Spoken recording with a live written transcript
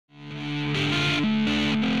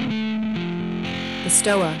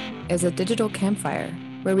Stoa is a digital campfire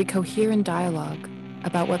where we cohere in dialogue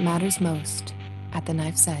about what matters most at the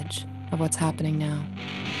knife's edge of what's happening now.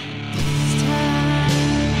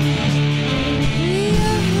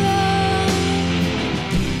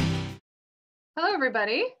 Hello,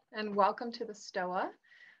 everybody, and welcome to the Stoa.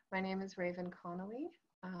 My name is Raven Connolly.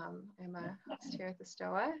 I'm a host here at the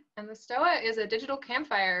Stoa, and the Stoa is a digital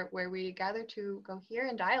campfire where we gather to cohere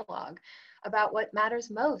in dialogue about what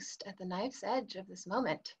matters most at the knife's edge of this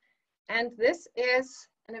moment. And this is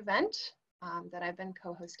an event that I've been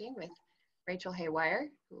co-hosting with Rachel Haywire,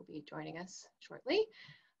 who will be joining us shortly,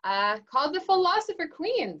 called the Philosopher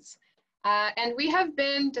Queens. And we have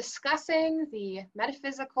been discussing the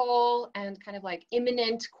metaphysical and kind of like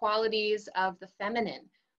immanent qualities of the feminine.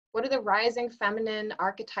 What are the rising feminine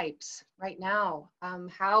archetypes right now?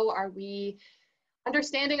 How are we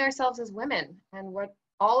understanding ourselves as women, and what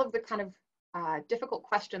all of the kind of difficult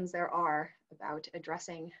questions there are about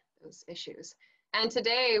addressing those issues. And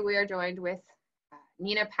today we are joined with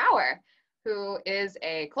Nina Power, who is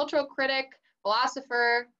a cultural critic,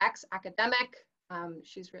 philosopher, ex-academic.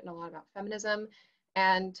 She's written a lot about feminism,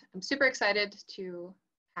 and I'm super excited to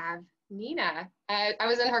have Nina. I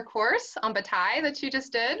was in her course on Bataille that she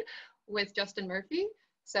just did with Justin Murphy,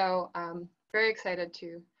 so very excited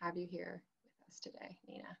to have you here with us today,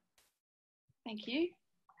 Nina. Thank you.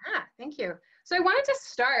 Yeah, thank you. So I wanted to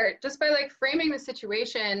start just by like framing the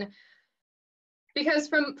situation, because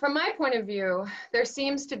from my point of view, there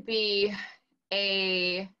seems to be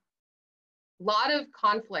a lot of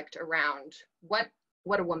conflict around what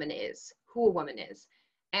a woman is, who a woman is.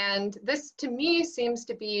 And this to me seems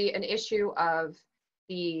to be an issue of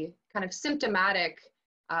the kind of symptomatic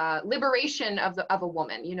liberation of a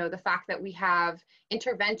woman. You know, the fact that we have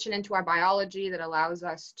intervention into our biology that allows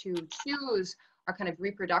us to choose our kind of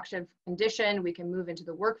reproductive condition. We can move into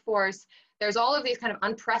the workforce. There's all of these kind of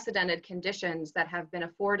unprecedented conditions that have been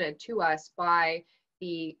afforded to us by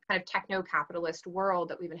the kind of techno-capitalist world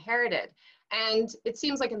that we've inherited. And it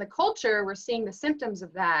seems like in the culture, we're seeing the symptoms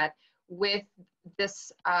of that with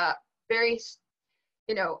this very,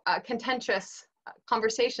 contentious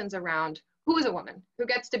conversations around who is a woman, who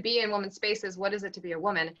gets to be in women's spaces, what is it to be a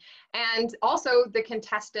woman, and also the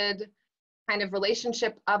contested kind of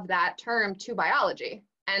relationship of that term to biology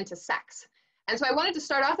and to sex. And so I wanted to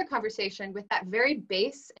start off the conversation with that very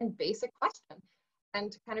base and basic question,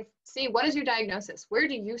 and to kind of see, what is your diagnosis? Where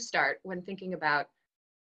do you start when thinking about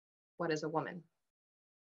what is a woman?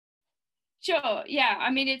 Sure, yeah, I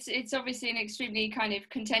mean, it's obviously an extremely kind of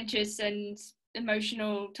contentious and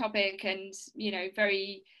emotional topic, and, you know,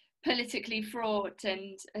 very politically fraught,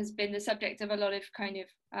 and has been the subject of a lot of kind of,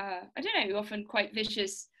 I don't know, often quite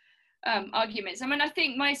vicious arguments. I mean, I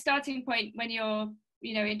think my starting point when you're,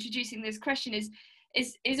 introducing this question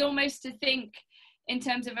is almost to think in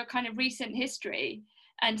terms of a kind of recent history,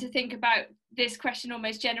 and to think about this question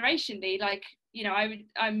almost generationally. Like,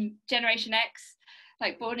 I'm Generation X,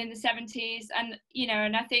 like born in the 70s, and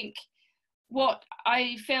and I think what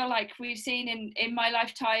I feel like we've seen in my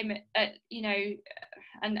lifetime,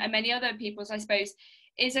 and many other people's, I suppose,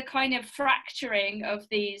 is a kind of fracturing of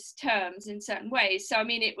these terms in certain ways. So I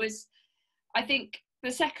mean, it was, I think,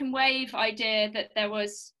 the second wave idea that there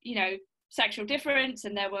was, sexual difference,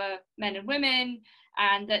 and there were men and women,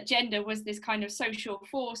 and that gender was this kind of social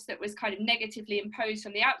force that was kind of negatively imposed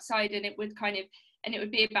from the outside, and it would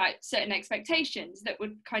be about certain expectations that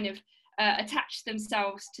would kind of attach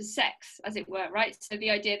themselves to sex, as it were, right? So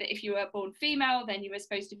the idea that if you were born female, then you were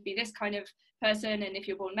supposed to be this kind of person, and if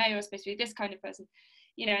you're born male, you're supposed to be this kind of person.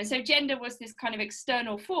 And so gender was this kind of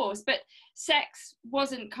external force, but sex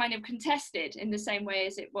wasn't kind of contested in the same way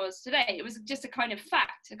as it was today. It was just a kind of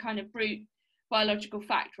fact, a kind of brute biological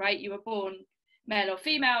fact, right? You were born male or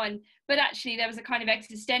female, but actually there was a kind of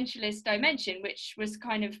existentialist dimension, which was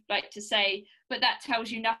kind of like to say, but that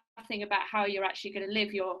tells you nothing about how you're actually going to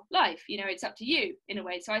live your life. It's up to you in a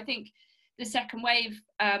way. So I think the second wave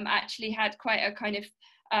actually had quite a kind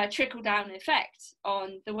of trickle down effect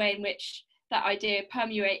on the way in which that idea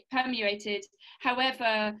permeated,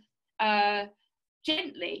 however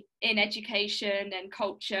gently, in education and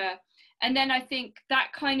culture. And then I think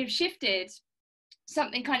that kind of shifted.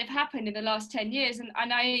 Something kind of happened in the last 10 years. And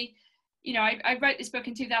I wrote this book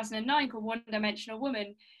in 2009 called One Dimensional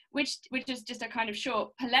Woman, which is just a kind of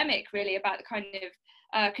short polemic really about the kind of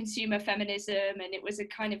consumer feminism, and it was a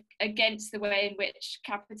kind of against the way in which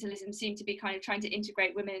capitalism seemed to be kind of trying to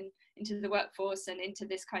integrate women into the workforce and into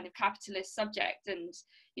this kind of capitalist subject. And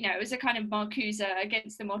it was a kind of Marcuse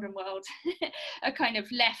against the modern world, a kind of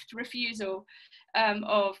left refusal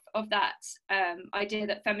of that idea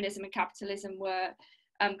that feminism and capitalism were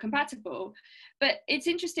compatible. But it's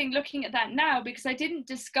interesting looking at that now, because I didn't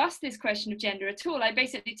discuss this question of gender at all. I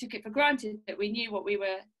basically took it for granted that we knew what we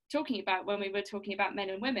were talking about when we were talking about men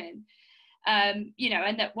and women, you know,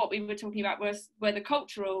 and that what we were talking about were the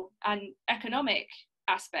cultural and economic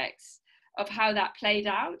aspects of how that played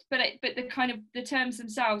out, but the kind of the terms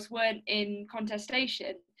themselves weren't in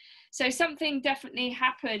contestation. So something definitely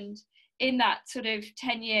happened in that sort of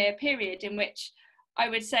 10-year period in which I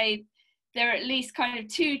would say there are at least kind of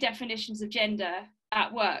two definitions of gender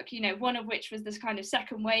at work, you know, one of which was this kind of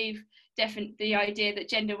second wave, the idea that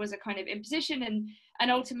gender was a kind of imposition,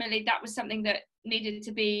 and ultimately that was something that needed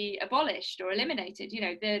to be abolished or eliminated. You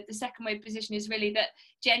know, the second wave position is really that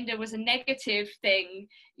gender was a negative thing.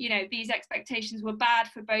 You know, these expectations were bad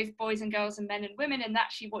for both boys and girls and men and women, and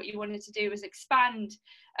actually what you wanted to do was expand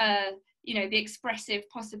you know, the expressive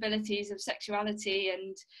possibilities of sexuality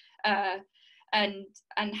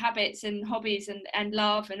and habits and hobbies and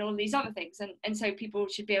love and all these other things, and so people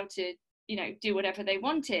should be able to, you know, do whatever they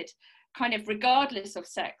wanted, kind of regardless of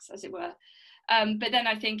sex, as it were. But then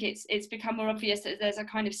I think it's become more obvious that there's a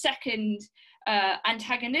kind of second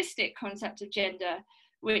antagonistic concept of gender,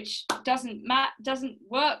 which doesn't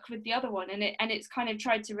work with the other one, and it's kind of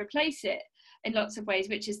tried to replace it in lots of ways,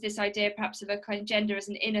 which is this idea perhaps of a kind of gender as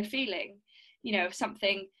an inner feeling, you know, of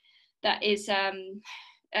something that is an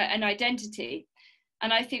identity.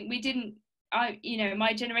 And I think you know,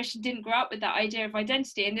 my generation didn't grow up with that idea of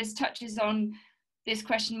identity, and this touches on this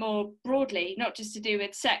question more broadly, not just to do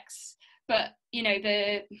with sex, but, you know,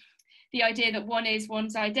 the idea that one is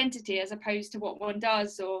one's identity as opposed to what one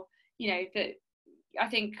does, or, you know, that I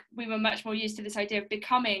think we were much more used to this idea of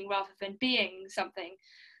becoming rather than being something.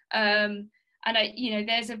 And you know,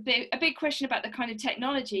 there's a big question about the kind of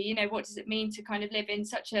technology, you know, what does it mean to kind of live in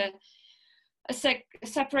such a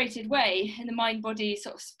separated way, in the mind-body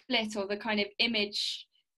sort of split, or the kind of image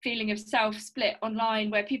feeling of self split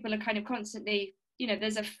online, where people are kind of constantly, you know,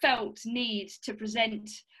 there's a felt need to present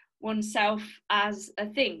oneself as a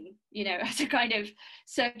thing, you know, as a kind of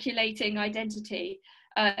circulating identity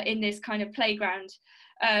in this kind of playground,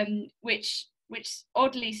 which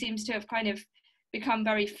oddly seems to have kind of become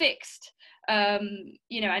very fixed,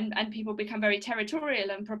 you know, and people become very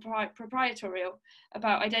territorial and proprietorial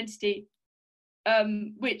about identity,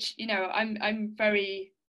 which, you know, I'm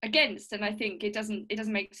very against, and I think it doesn't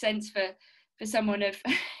make sense for someone of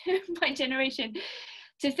my generation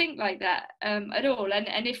to think like that at all.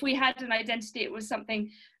 And if we had an identity, it was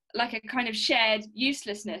something like a kind of shared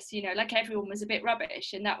uselessness, you know, like everyone was a bit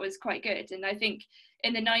rubbish, and that was quite good. And I think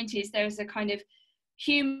in the 90s there was a kind of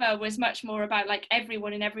humor was much more about like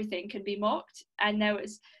everyone and everything can be mocked, and there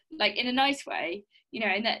was like, in a nice way, you know,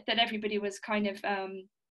 and that everybody was kind of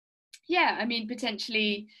yeah, I mean,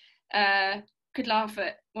 potentially could laugh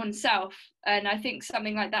at oneself. And I think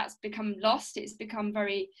something like that's become lost. It's become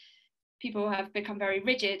people have become very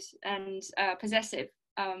rigid and possessive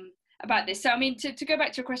about this. So I mean, to go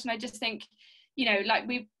back to your question, I just think, you know, like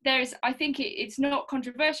I think it's not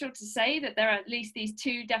controversial to say that there are at least these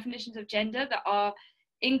two definitions of gender that are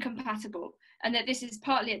incompatible, and that this is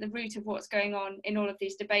partly at the root of what's going on in all of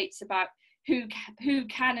these debates about who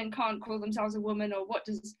can and can't call themselves a woman, or what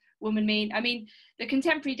does woman mean. I mean, the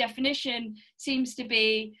contemporary definition seems to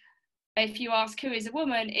be, if you ask who is a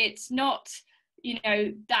woman, it's not, you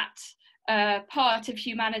know, that part of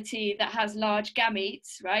humanity that has large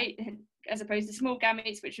gametes, right, as opposed to small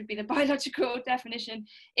gametes, which would be the biological definition.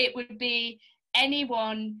 It would be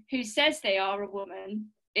anyone who says they are a woman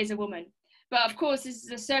is a woman. But of course, this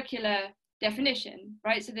is a circular definition,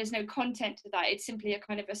 right? So there's no content to that. It's simply a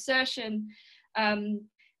kind of assertion,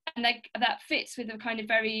 and that fits with a kind of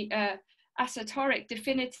very esoteric,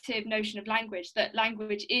 definitive notion of language, that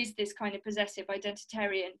language is this kind of possessive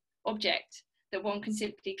identitarian object that one can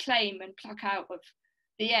simply claim and pluck out of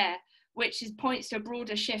the air, which points to a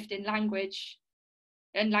broader shift in language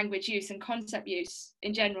and language use and concept use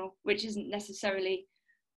in general, which isn't necessarily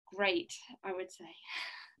great, I would say.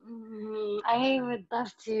 I would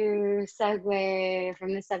love to segue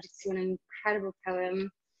from this subject to an incredible poem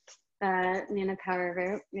that Nina Power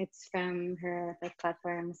wrote. It's from her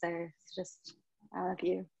platform, so it's just all of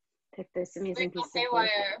you pick this amazing piece of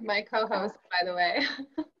Haywire, my co-host, by the way.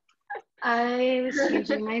 I was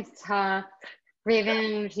changing my top.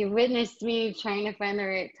 Raven, he witnessed me trying to find the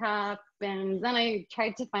right top, and then I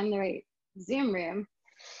tried to find the right Zoom room.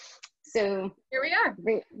 So here we are.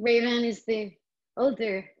 Raven is the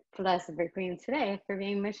older philosopher queen today for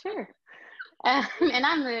being mature. And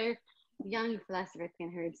I'm the young philosopher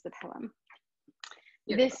queen who reads the poem.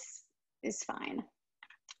 Beautiful. This is Fine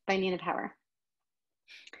by Nina Power.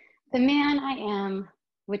 The man I am,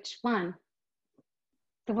 which one?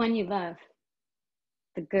 the one you love,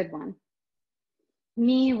 the good one.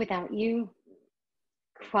 Me without you,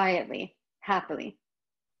 quietly, happily.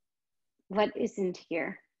 What isn't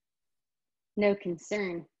here? No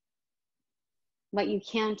concern. What you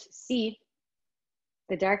can't see,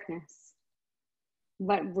 the darkness.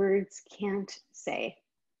 What words can't say.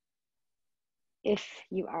 If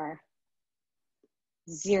you are.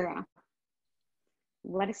 Zero.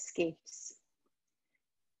 What escapes?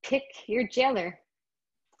 Pick your jailer.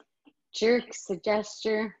 Jerks a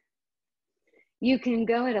gesture. You can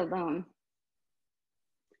go it alone.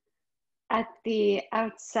 At the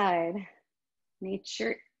outside,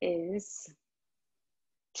 nature is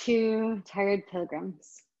two tired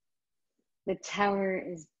pilgrims. The tower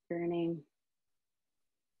is burning.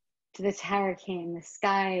 To the tower came, the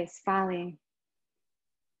sky is falling.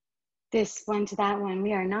 This one to that one,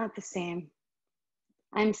 we are not the same.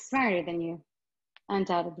 I'm smarter than you,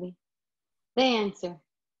 undoubtedly. They answer,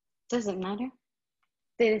 doesn't matter.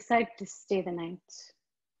 They decide to stay the night.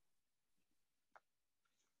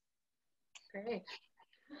 Great.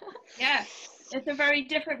 Yeah, it's a very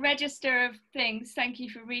different register of things. Thank you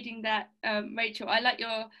for reading that, Rachel. I like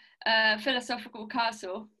your philosophical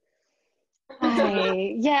castle.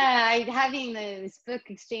 Having this book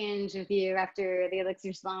exchange with you after the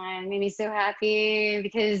Elixir Salon made me so happy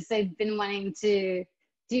because I've been wanting to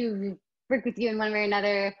work with you in one way or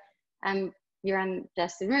another. You're on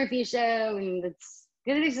Justin Murphy's show, and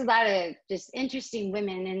there's a lot of just interesting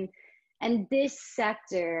women, and this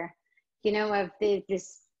sector, you know, of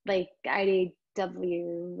this like IDW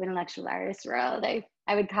intellectual artist world, I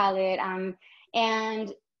would call it.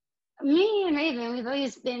 And me and Raven, we've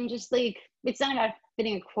always been just like, it's not about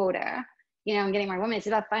fitting a quota, you know, and getting more women. It's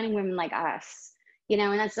about finding women like us, you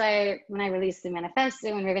know, and that's why when I released the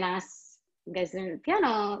manifesto, when Raven asked you guys to do the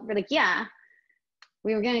panel, we're like, yeah,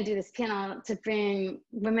 we were going to do this panel to bring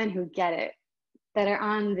women who get it, that are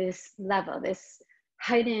on this level, this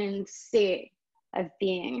heightened state of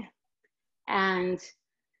being. And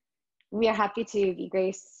we are happy to be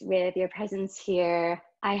graced with your presence here.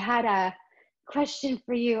 I had a question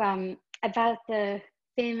for you about the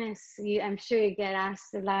famous, I'm sure you get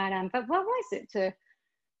asked a lot, but what was it to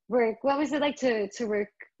work? What was it like to work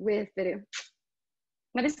with Badu?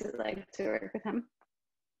 What is it like to work with him?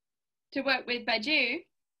 To work with Badu?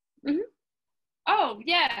 Mm-hmm. Oh,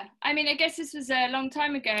 yeah. I mean, I guess this was a long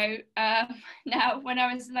time ago now, when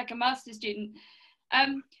I was like a master's student.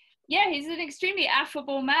 Yeah, he's an extremely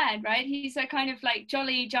affable man, right? He's a kind of like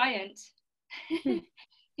jolly giant.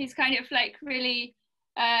 He's kind of like really,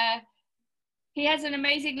 he has an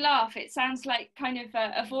amazing laugh. It sounds like kind of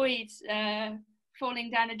a void falling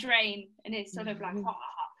down a drain, and it's sort of like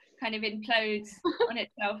kind of implodes on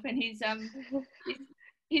itself. And he's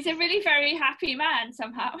a really very happy man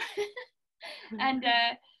somehow. And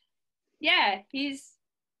yeah,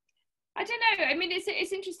 I don't know. I mean,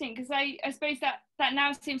 it's interesting because I suppose that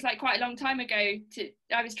now seems like quite a long time ago.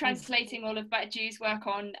 I was translating all of Badu's work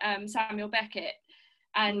on Samuel Beckett,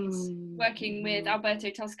 and working with Alberto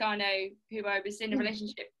Toscano, who I was in a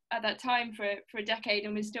relationship at that time for a decade,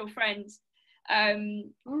 and we're still friends.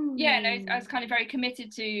 Yeah, and I was kind of very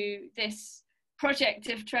committed to this project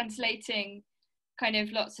of translating kind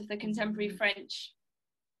of lots of the contemporary French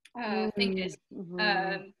thinkers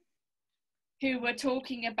who were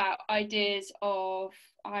talking about ideas of,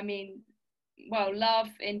 I mean, well, love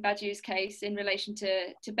in Badu's case in relation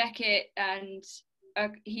to Beckett, and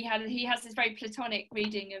he has this very Platonic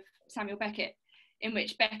reading of Samuel Beckett, in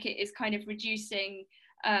which Beckett is kind of reducing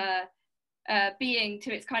being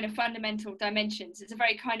to its kind of fundamental dimensions. It's a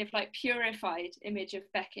very kind of like purified image of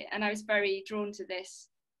Beckett, and I was very drawn to this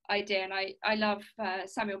idea, and I love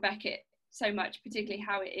Samuel Beckett so much, particularly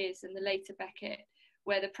how it is in the later Beckett,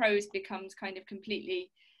 where the prose becomes kind of completely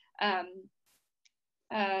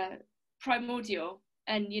primordial.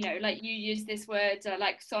 And, you know, like you use this word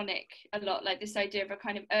like sonic a lot, like this idea of a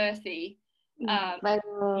kind of earthy,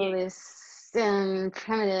 vitalist and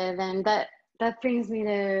primitive. And that brings me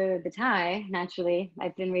to Bataille, naturally.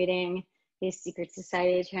 I've been reading his Secret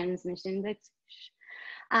Society transmission books.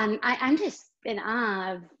 I'm just in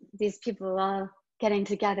awe of these people all getting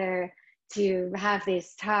together to have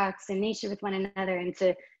these talks in nature with one another, and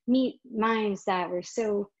to meet minds that were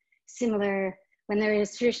so similar when there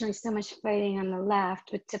is traditionally so much fighting on the left,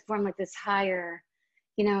 but to form like this higher,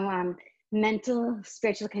 you know, mental,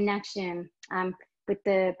 spiritual connection with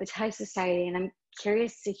the Bataille Society. And I'm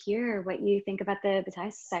curious to hear what you think about the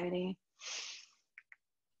Bataille Society.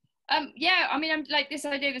 Yeah, I mean, I'm like, this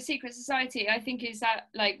idea of a secret society, I think is that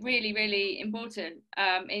like really, really important,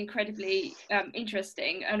 incredibly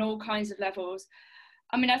interesting on all kinds of levels.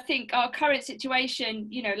 I mean, I think our current situation,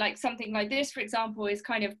 you know, like something like this, for example, is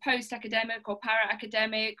kind of post-academic or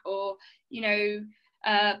para-academic, or, you know,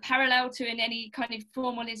 parallel to in any kind of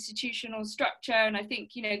formal institutional structure. And I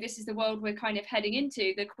think, you know, this is the world we're kind of heading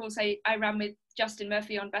into. The course I ran with Justin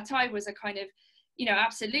Murphy on Bataille was a kind of, you know,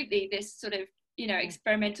 absolutely this sort of, you know,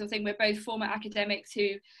 experimental thing. We're both former academics who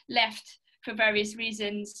left for various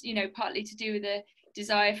reasons, you know, partly to do with the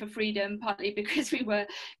desire for freedom, partly because we were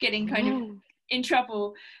getting kind of in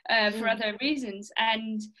trouble for other reasons.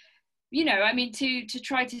 And, you know, I mean, to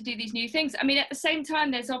try to do these new things. I mean, at the same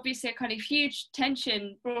time, there's obviously a kind of huge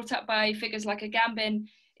tension brought up by figures like Agamben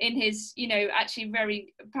in his, you know, actually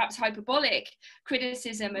very perhaps hyperbolic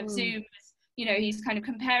criticism of Zoom. You know, he's kind of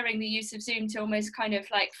comparing the use of Zoom to almost kind of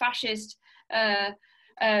like fascist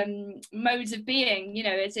modes of being, you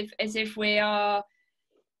know, as if we are,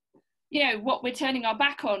 you know, what we're turning our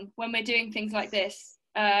back on when we're doing things like this.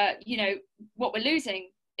 You know, what we're losing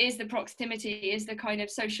is the proximity, is the kind of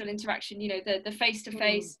social interaction, you know, the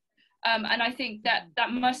face-to-face. And I think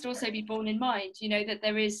that must also be borne in mind, you know, that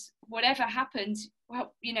there is, whatever happens,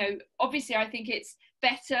 well, you know, obviously I think it's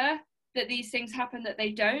better that these things happen, that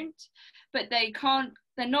they don't, but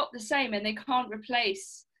they're not the same, and they can't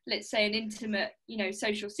replace, let's say, an intimate, you know,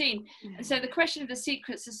 social scene. And so the question of the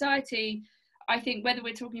secret society, I think, whether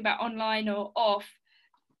we're talking about online or off,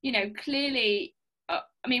 you know, clearly,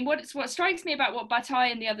 I mean, what strikes me about what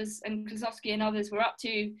Bataille and the others, and Klosowski and others, were up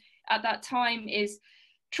to at that time is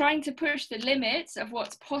trying to push the limits of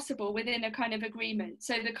what's possible within a kind of agreement.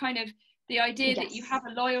 So the idea that you have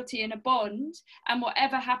a loyalty and a bond, and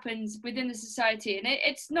whatever happens within the society, and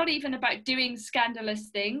it's not even about doing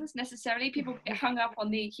scandalous things necessarily. People get hung up on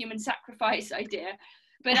the human sacrifice idea,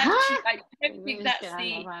 but actually, I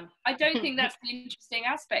don't think that's the interesting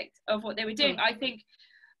aspect of what they were doing. I think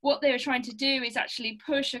what they were trying to do is actually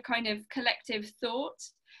push a kind of collective thought,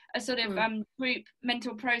 a sort of group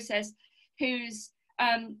mental process whose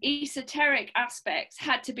esoteric aspects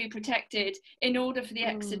had to be protected in order for the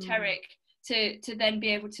exoteric to then be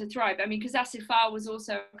able to thrive. I mean, because Asifar was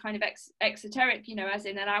also a kind of exoteric, you know, as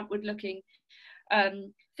in an outward looking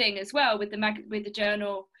thing as well, with the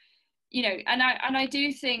journal, you know. And I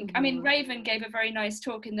do think, I mean, Raven gave a very nice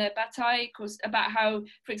talk in the Bataille course about how,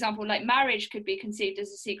 for example, like marriage could be conceived as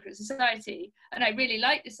a secret society. And I really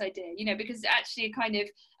like this idea, you know, because it actually kind of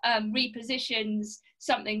repositions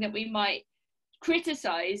something that we might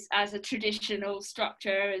criticize as a traditional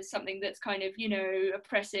structure, as something that's kind of, you know,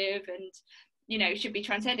 oppressive and, you know, should be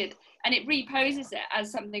transcended, and it reposes it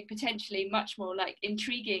as something potentially much more like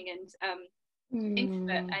intriguing and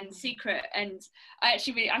intimate and secret. And I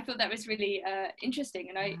thought that was really interesting,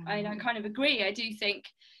 and I kind of agree. I do think,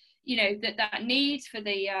 you know, that need for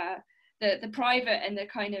the private and the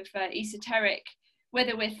kind of esoteric,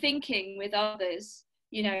 whether we're thinking with others,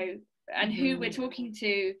 you know, and who we're talking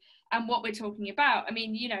to and what we're talking about. I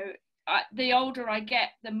mean, you know, the older I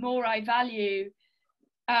get, the more I value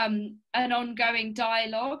an ongoing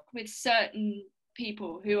dialogue with certain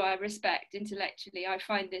people who I respect intellectually. I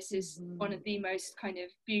find this is one of the most kind of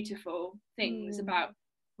beautiful things about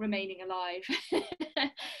remaining alive.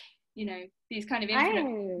 You know, these kind of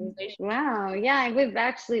infinite wow, yeah, I would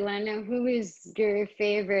actually want to know, who is your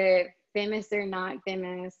favorite famous or not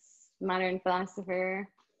famous modern philosopher?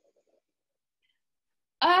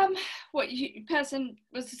 Person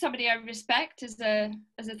was somebody I respect as a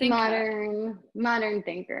thinker. Modern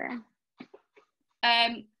thinker.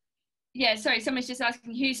 Yeah, sorry, someone's just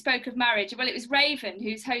asking who spoke of marriage. Well, it was Raven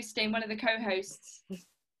who's hosting, one of the co-hosts.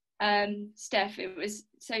 Steph, it was,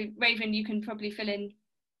 so Raven, you can probably fill in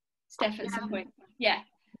Steph at some point. Yeah,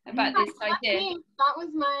 about this idea. That was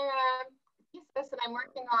my thesis, and I'm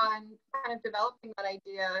working on kind of developing that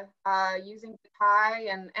idea using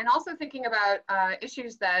Bataille, and also thinking about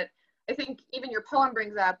issues that I think even your poem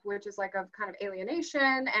brings up, which is like of kind of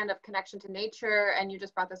alienation and of connection to nature. And you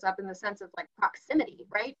just brought this up in the sense of like proximity,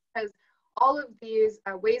 right? Because all of these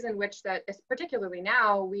ways in which that, particularly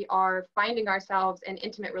now, we are finding ourselves in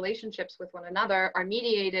intimate relationships with one another are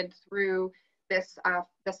mediated through this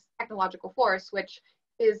technological force, which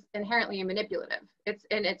is inherently manipulative. It's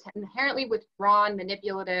inherently withdrawn,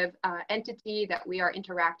 manipulative entity that we are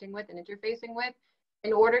interacting with and interfacing with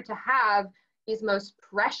in order to have these most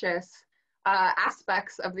precious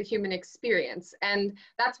aspects of the human experience. And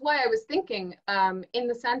that's why I was thinking in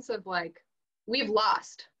the sense of like, we've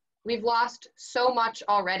lost so much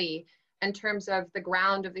already in terms of the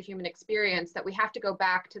ground of the human experience, that we have to go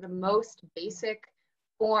back to the most basic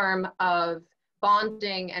form of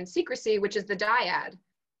bonding and secrecy, which is the dyad.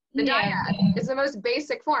 The dyad is the most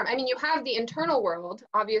basic form. I mean, you have the internal world,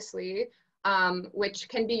 obviously, which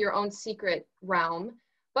can be your own secret realm.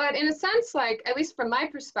 But in a sense, like, at least from my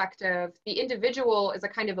perspective, the individual is a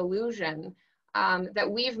kind of illusion that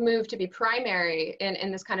we've moved to be primary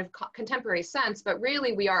in this kind of contemporary sense, but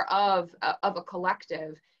really we are of a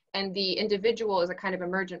collective, and the individual is a kind of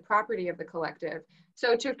emergent property of the collective.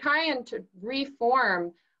 So to try and to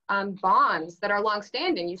reform bonds that are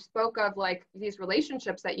longstanding, you spoke of like these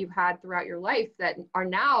relationships that you've had throughout your life that are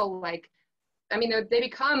now like, I mean, they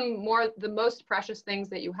become more the most precious things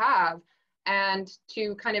that you have. And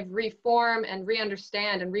to kind of reform and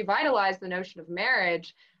re-understand and revitalize the notion of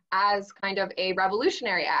marriage as kind of a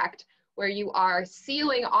revolutionary act where you are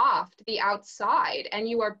sealing off the outside and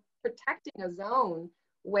you are protecting a zone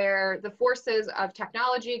where the forces of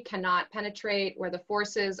technology cannot penetrate, where the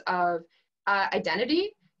forces of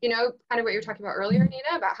identity, you know, kind of what you were talking about earlier,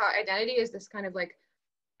 Nina, about how identity is this kind of like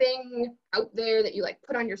thing out there that you like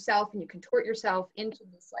put on yourself and you contort yourself into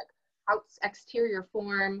this like exterior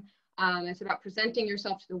form. It's about presenting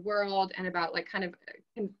yourself to the world and about like kind of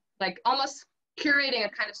like almost curating a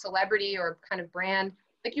kind of celebrity or kind of brand.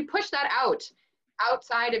 Like you push that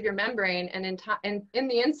outside of your membrane, and in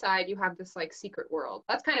the inside you have this like secret world.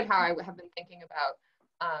 That's kind of how I have been thinking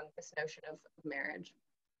about this notion of marriage.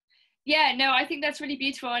 Yeah, no, I think that's really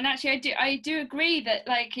beautiful. And actually I do agree that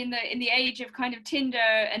like in the age of kind of Tinder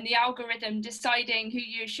and the algorithm deciding who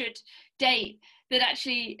you should date, that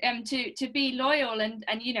actually to be loyal and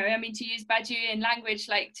you know, I mean, to use Badiouian language,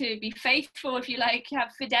 like to be faithful, if you like,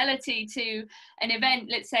 have fidelity to an event,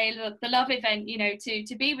 let's say the love event, you know,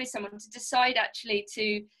 to be with someone, to decide actually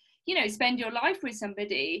to, you know, spend your life with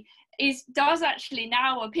somebody does actually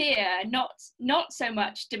now appear not so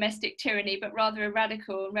much domestic tyranny, but rather a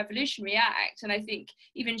radical and revolutionary act. And I think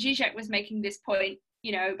even Zizek was making this point,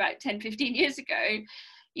 you know, about 10-15 years ago,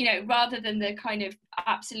 you know, rather than the kind of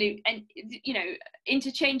absolute and, you know,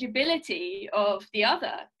 interchangeability of the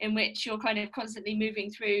other, in which you're kind of constantly moving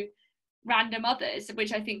through random others,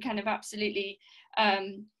 which I think kind of absolutely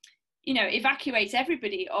you know, evacuates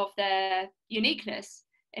everybody of their uniqueness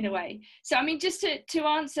in a way. So I mean, just to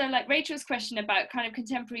answer like Rachel's question about kind of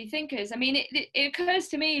contemporary thinkers, I mean, it occurs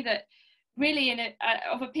to me that really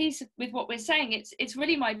of a piece with what we're saying, it's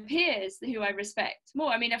really my peers who I respect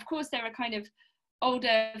more. I mean, of course there are kind of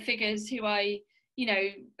older figures who I, you know,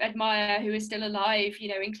 admire, who are still alive, you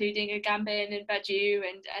know, including Agamben and Badiou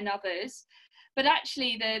and others. But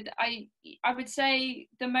actually I would say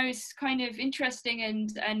the most kind of interesting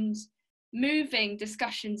and moving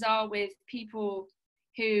discussions are with people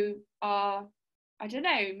who are, I don't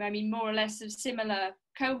know, I mean, more or less of similar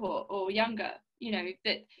cohort or younger, you know,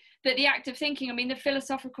 that the act of thinking, I mean, the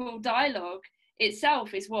philosophical dialogue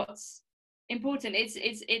itself is what's important.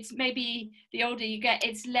 It's maybe the older you get,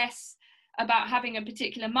 it's less about having a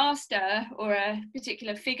particular master or a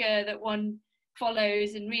particular figure that one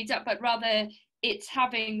follows and reads up, but rather it's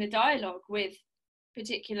having the dialogue with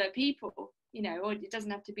particular people, you know, or it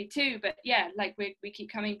doesn't have to be two, but yeah, like we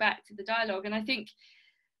keep coming back to the dialogue. And I think,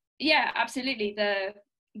 yeah, absolutely, the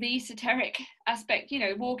esoteric aspect, you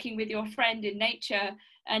know, walking with your friend in nature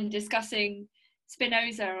and discussing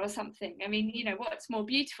Spinoza or something. I mean, you know, what's more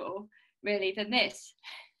beautiful really than this?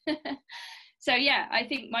 So yeah, I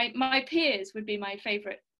think my peers would be my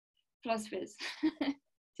favorite philosophers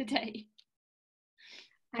today.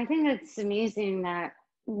 I think it's amazing that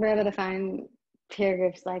we're able to find peer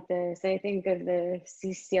groups like this. I think of the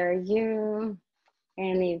CCRU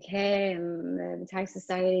in the UK and the Thai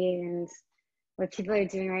Society and what people are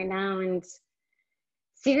doing right now. And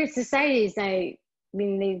secret societies, I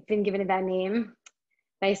mean, they've been given a bad name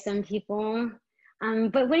by some people.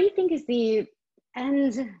 But what do you think is the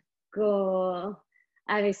end goal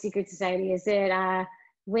of a secret society? Is it a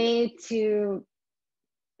way to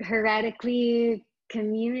heretically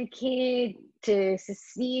communicate, to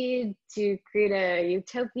secede, to create a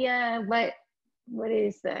utopia? What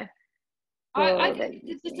is the I think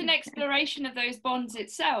it's just an exploration of those bonds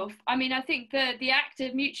itself. I mean, I think the act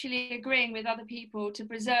of mutually agreeing with other people to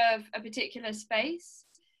preserve a particular space,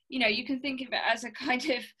 you know, you can think of it as a kind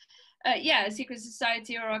of, a secret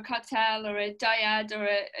society or a cartel or a dyad or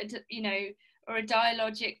you know, or a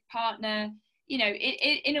dialogic partner. You know,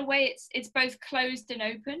 in a way, it's both closed and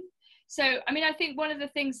open. So, I mean, I think one of the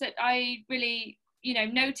things that I really, you know,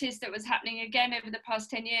 noticed that was happening again over the past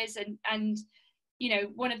 10 years and you know,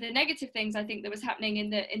 one of the negative things I think that was happening in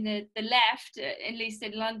the left, at least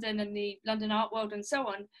in London and the London art world and so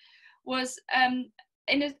on, was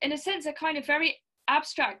in a sense a kind of very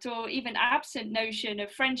abstract or even absent notion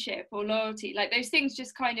of friendship or loyalty. Like those things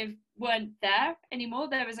just kind of weren't there anymore.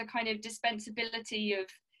 There was a kind of dispensability of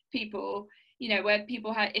people, you know, where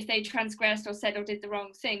people had, if they transgressed or said or did the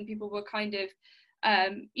wrong thing, people were kind of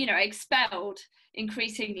you know, expelled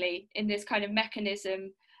increasingly in this kind of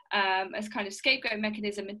mechanism, as kind of scapegoat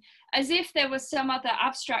mechanism, and as if there was some other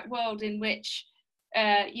abstract world in which,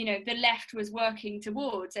 you know, the left was working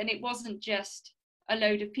towards, and it wasn't just a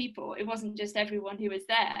load of people, it wasn't just everyone who was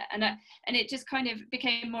there, and it just kind of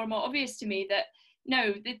became more and more obvious to me that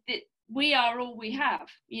no, that we are all we have,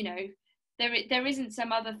 you know. There isn't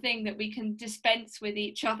some other thing that we can dispense with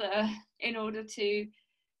each other in order to,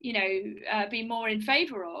 you know, be more in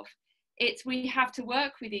favor of. It's we have to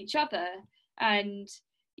work with each other, and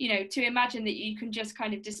you know, to imagine that you can just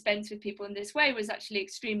kind of dispense with people in this way was actually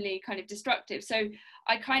extremely kind of destructive. So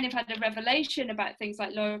I kind of had a revelation about things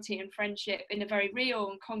like loyalty and friendship in a very real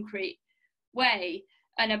and concrete way,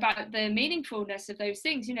 and about the meaningfulness of those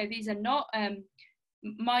things. You know, these are not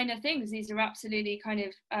minor things, these are absolutely kind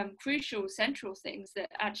of crucial, central things that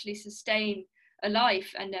actually sustain a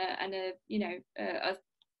life and a you know,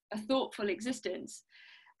 a thoughtful existence.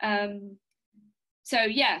 So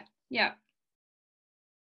yeah.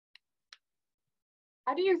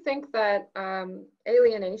 How do you think that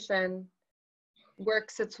alienation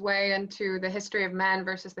works its way into the history of men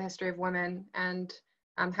versus the history of women, and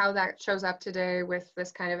how that shows up today with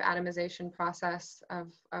this kind of atomization process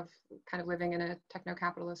of kind of living in a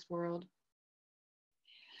techno-capitalist world?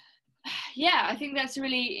 Yeah, I think that's a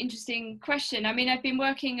really interesting question. I mean, I've been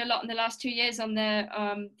working a lot in the last 2 years on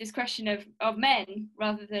the this question of men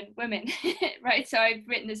rather than women, right? So I've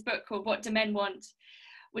written this book called What Do Men Want?,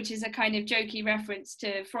 which is a kind of jokey reference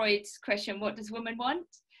to Freud's question, what does woman want?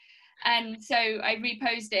 And so I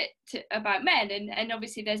reposed it about men, and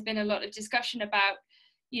obviously there's been a lot of discussion about,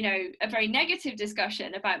 you know, a very negative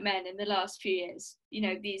discussion about men in the last few years, you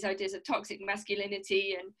know, these ideas of toxic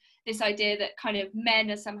masculinity and this idea that kind of men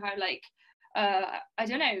are somehow like, I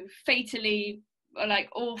don't know, fatally or like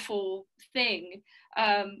awful thing,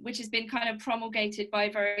 which has been kind of promulgated by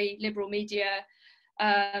very liberal media.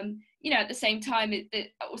 You know, at the same time,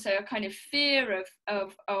 also a kind of fear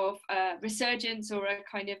of resurgence or a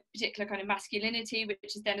kind of particular kind of masculinity,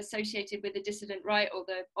 which is then associated with the dissident right or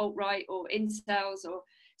the alt-right or incels or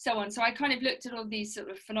so on. So I kind of looked at all these sort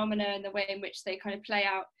of phenomena and the way in which they kind of play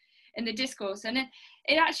out in the discourse. And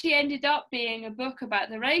it actually ended up being a book about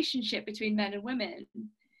the relationship between men and women.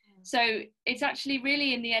 So it's actually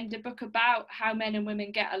really in the end a book about how men and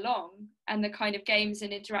women get along and the kind of games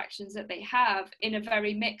and interactions that they have in a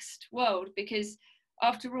very mixed world, because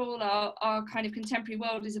after all our kind of contemporary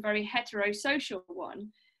world is a very heterosocial one,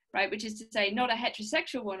 right? Which is to say not a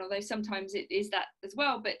heterosexual one, although sometimes it is that as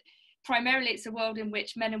well, but primarily it's a world in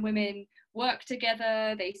which men and women work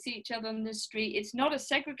together, they see each other on the street. It's not a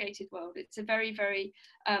segregated world, it's a very, very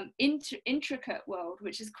intricate world,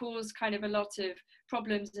 which has caused kind of a lot of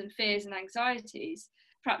problems and fears and anxieties,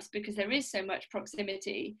 perhaps because there is so much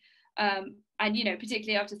proximity. And, you know,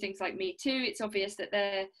 particularly after things like Me Too, it's obvious that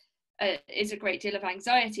there is a great deal of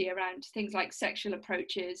anxiety around things like sexual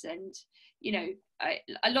approaches. And, you know,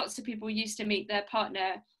 lots of people used to meet their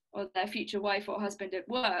partner or their future wife or husband at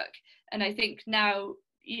work. And I think now,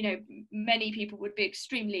 you know, many people would be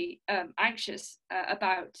extremely anxious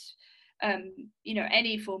about, you know,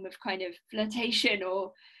 any form of kind of flirtation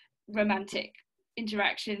or romantic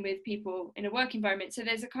interaction with people in a work environment. So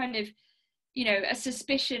there's a kind of, you know, a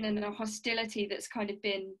suspicion and a hostility that's kind of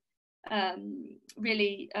been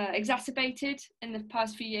really exacerbated in the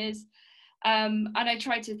past few years. And I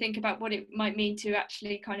tried to think about what it might mean to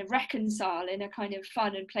actually kind of reconcile in a kind of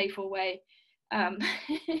fun and playful way.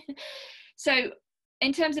 So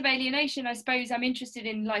in terms of alienation, I suppose I'm interested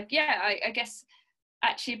in, like, I guess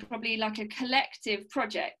actually probably like a collective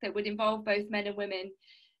project that would involve both men and women,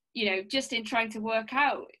 you know, just in trying to work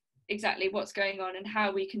out exactly what's going on and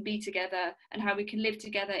how we can be together and how we can live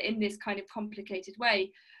together in this kind of complicated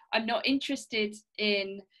way. I'm not interested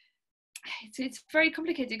in, it's very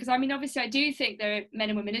complicated because I mean, obviously I do think men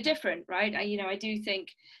and women are different, right? I do think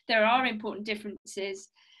there are important differences,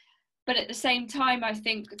 but at the same time, I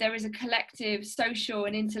think there is a collective social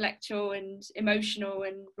and intellectual and emotional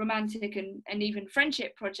and romantic and even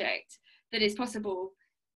friendship project that is possible,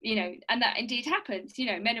 you know, and that indeed happens. You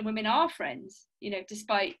know, men and women are friends, you know,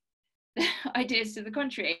 despite ideas to the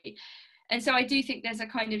contrary. And so I do think there's a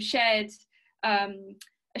kind of shared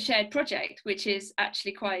project, which is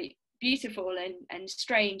actually quite beautiful and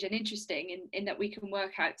strange and interesting in that we can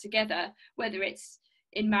work out together, whether it's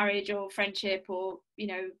in marriage or friendship or, you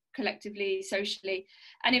know, collectively, socially.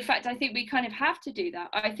 And in fact, I think we kind of have to do that.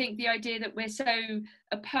 I think the idea that we're so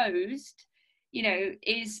opposed, you know,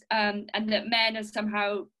 is and that men are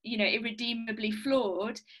somehow, you know, irredeemably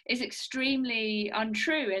flawed is extremely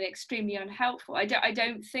untrue and extremely unhelpful. I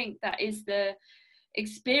don't think that is the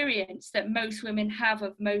experience that most women have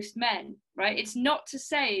of most men, right? It's not to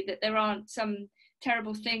say that there aren't some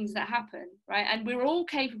terrible things that happen, right? And we're all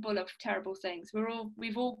capable of terrible things.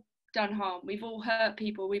 We've all done harm, we've all hurt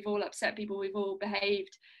people, we've all upset people, we've all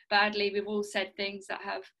behaved badly, we've all said things that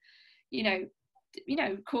have, you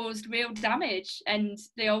know, caused real damage. And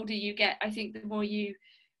the older you get, I think the more you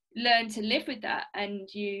learn to live with that and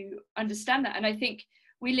you understand that. And I think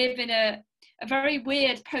we live in a very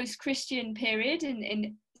weird post-Christian period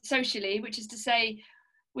in socially, which is to say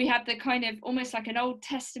we have the kind of almost like an Old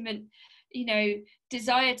Testament, you know,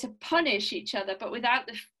 desire to punish each other, but without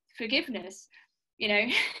the forgiveness, you know.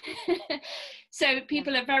 So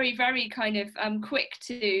people are very, very kind of quick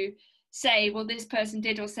to say, well, this person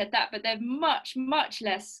did or said that, but they're much, much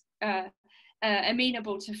less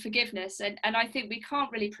amenable to forgiveness. And I think we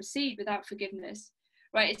can't really proceed without forgiveness,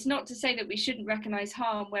 right? It's not to say that we shouldn't recognize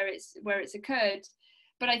harm where it's occurred,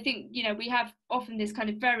 but I think, you know, we have often this kind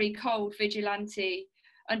of very cold vigilante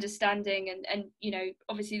understanding, and you know,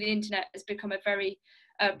 obviously the internet has become a very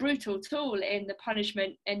brutal tool in the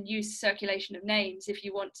punishment and circulation of names. If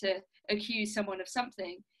you want to accuse someone of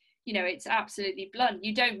something, you know, it's absolutely blunt.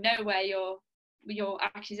 You don't know where your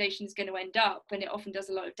accusation is going to end up, and it often does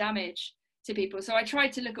a lot of damage to people. So I try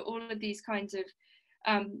to look at all of these kinds of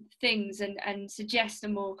things and suggest a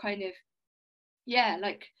more kind of, yeah,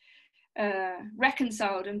 like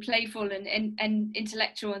reconciled and playful and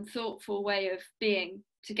intellectual and thoughtful way of being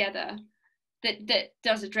together that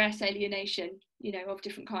does address alienation, you know, of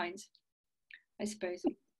different kinds, I suppose.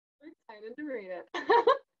 I'm excited to read it.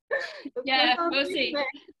 Yeah, we'll see.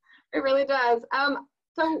 It really does.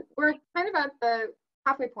 So we're kind of at the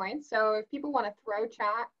halfway point. So if people want to throw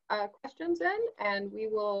chat questions in, and we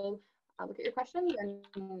will look at your questions, and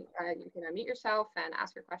you can unmute yourself and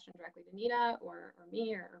ask your question directly to Nina or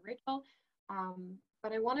me or Rachel.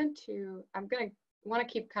 But I want to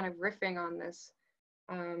keep kind of riffing on this,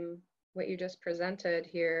 what you just presented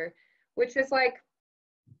here, which is like,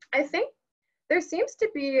 I think there seems to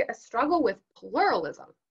be a struggle with pluralism.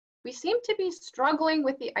 We seem to be struggling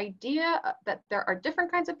with the idea that there are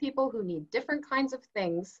different kinds of people who need different kinds of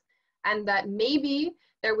things, and that maybe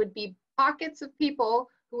there would be pockets of people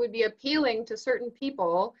who would be appealing to certain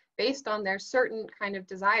people based on their certain kind of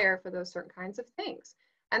desire for those certain kinds of things.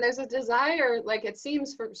 And there's a desire, like it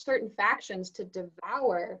seems, for certain factions to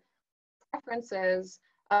devour preferences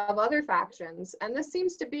of other factions. And this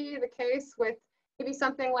seems to be the case with maybe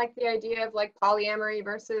something like the idea of like polyamory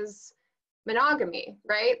versus monogamy,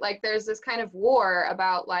 right? Like there's this kind of war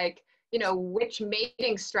about like, you know, which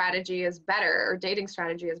mating strategy is better or dating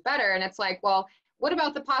strategy is better. And it's like, well, what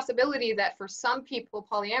about the possibility that for some people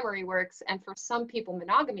polyamory works and for some people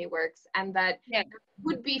monogamy works, and that there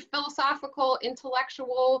would be philosophical,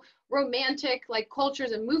 intellectual, romantic like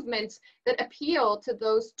cultures and movements that appeal to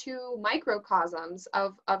those two microcosms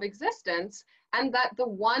of existence, and that the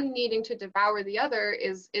one needing to devour the other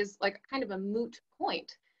is like kind of a moot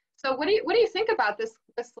point. So what do you think about this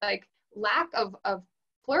like lack of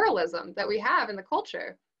pluralism that we have in the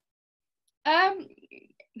culture?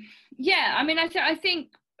 Yeah, I mean, I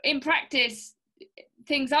think in practice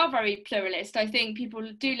things are very pluralist. I think people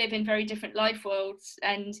do live in very different life worlds,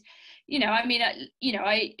 and you know, I mean, you know,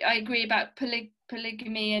 I agree about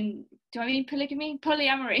polygamy, and do I mean polygamy?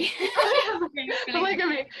 Polyamory.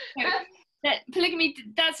 Polygamy. That polygamy,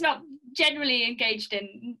 that's not generally engaged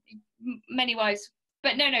in many ways.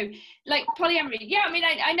 But no, like polyamory. Yeah, I mean,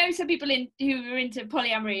 I know some people who are into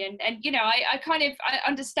polyamory, and you know, I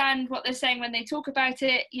understand what they're saying when they talk about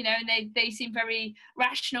it, you know, and they seem very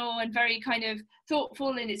rational and very kind of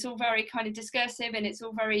thoughtful, and it's all very kind of discursive, and it's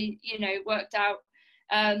all very, you know, worked out.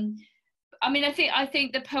 I mean, I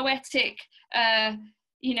think the poetic,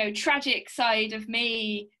 you know, tragic side of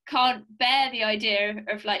me can't bear the idea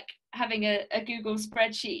of like having a Google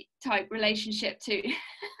spreadsheet type relationship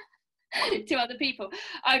to other people.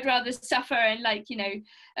 I'd rather suffer and like, you know,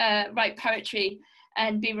 write poetry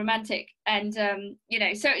and be romantic, and you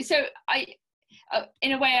know, so I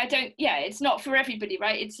in a way I don't, yeah, it's not for everybody,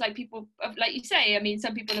 right? It's like people, like you say, I mean,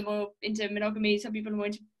 some people are more into monogamy, some people are more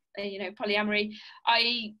into you know, polyamory.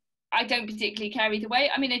 I don't particularly care either way.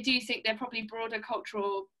 I mean, I do think there are probably broader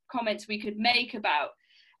cultural comments we could make about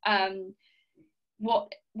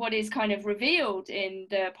what is kind of revealed in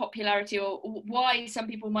the popularity, or why some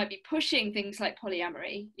people might be pushing things like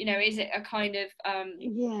polyamory. You know, is it a kind of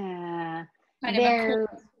yeah, kind of a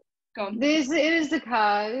go on. It is the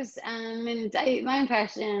cause, and my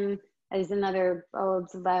impression as another old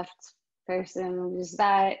left person was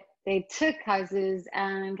that they took causes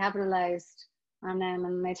and capitalized on them,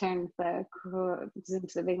 and they turned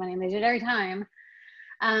the big money, and they did every time.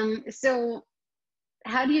 So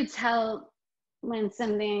how do you tell when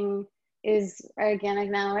something is organic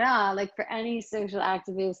now at all? Like for any social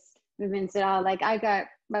activist movements at all, like I got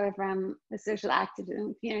rather from the social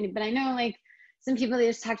activism community, but I know like some people, they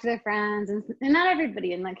just talk to their friends, and not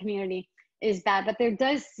everybody in that community is bad, but there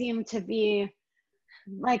does seem to be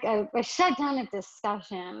like a shutdown of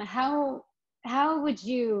discussion. How would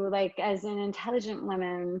you, like as an intelligent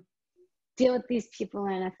woman, deal with these people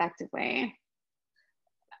in an effective way?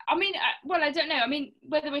 I mean, well, I don't know. I mean,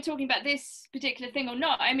 whether we're talking about this particular thing or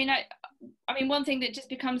not, I mean, one thing that just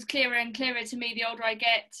becomes clearer and clearer to me the older I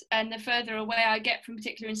get and the further away I get from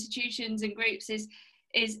particular institutions and groups is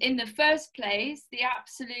in the first place, the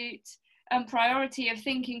absolute priority of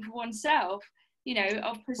thinking for oneself, you know,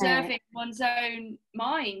 of preserving one's own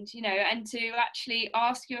mind, you know, and to actually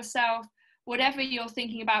ask yourself whatever you're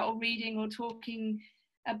thinking about or reading or talking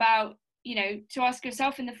about, you know, to ask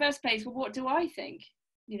yourself in the first place, well, what do I think?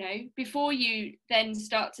 You know, before you then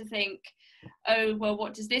start to think, oh, well,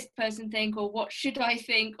 what does this person think, or what should I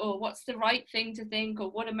think, or what's the right thing to think, or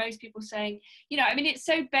what are most people saying? You know, I mean, it's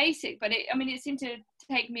so basic, but it seemed to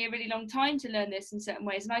take me a really long time to learn this in certain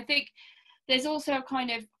ways. And I think there's also a kind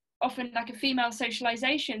of often like a female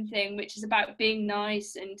socialization thing, which is about being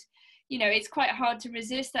nice, and, you know, it's quite hard to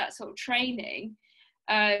resist that sort of training,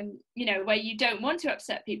 you know, where you don't want to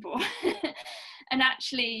upset people. And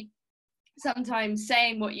actually, sometimes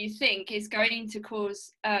saying what you think is going to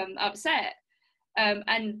cause upset,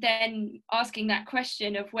 and then asking that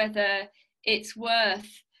question of whether it's worth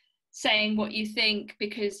saying what you think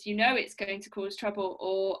because you know it's going to cause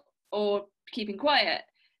trouble, or keeping quiet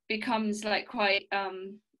becomes like quite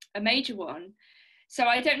a major one. So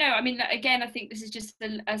I don't know, I mean, again, I think this is just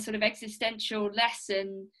a sort of existential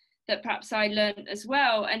lesson that perhaps I learned as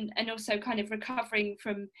well, and also kind of recovering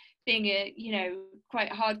from being a, you know,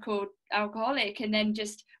 quite hardcore alcoholic, and then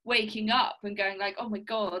just waking up and going like, oh my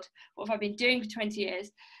God, what have I been doing for 20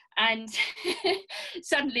 years? And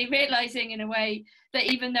suddenly realizing in a way that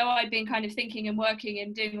even though I'd been kind of thinking and working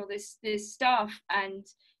and doing all this stuff, and,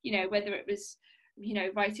 you know, whether it was, you know,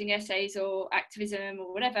 writing essays or activism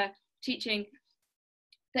or whatever, teaching,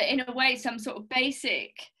 that in a way some sort of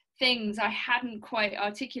basic things I hadn't quite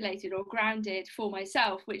articulated or grounded for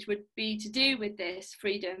myself, which would be to do with this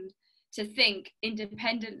freedom to think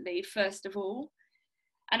independently first of all.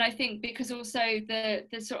 And I think because also the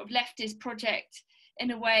sort of leftist project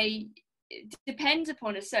in a way depends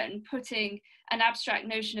upon a certain putting an abstract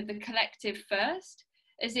notion of the collective first,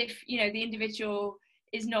 as if, you know, the individual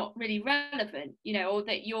is not really relevant, you know, or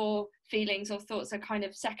that your feelings or thoughts are kind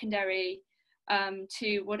of secondary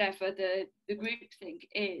to whatever the group think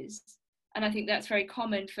is. And I think that's very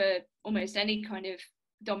common for almost any kind of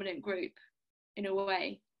dominant group in a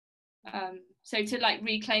way. So to like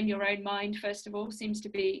reclaim your own mind first of all seems to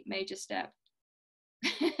be a major step.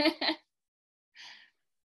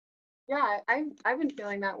 Yeah, I've been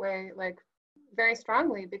feeling that way like very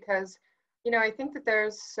strongly, because, you know, I think that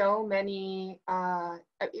there's so many,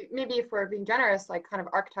 maybe if we're being generous, like kind of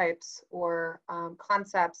archetypes or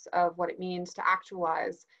concepts of what it means to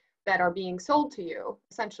actualize that are being sold to you,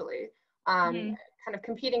 essentially, kind of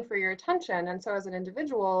competing for your attention. And so as an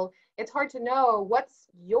individual, it's hard to know what's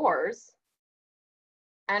yours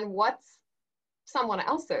and what's someone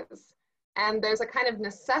else's. And there's a kind of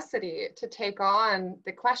necessity to take on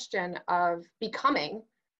the question of becoming.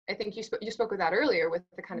 I think you spoke with that earlier with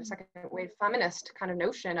the kind of second wave feminist kind of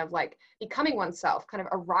notion of like becoming oneself, kind of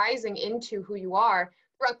arising into who you are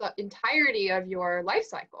throughout the entirety of your life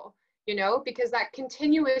cycle, you know, because that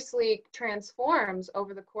continuously transforms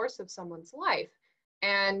over the course of someone's life.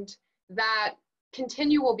 And that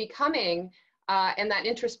continual becoming and that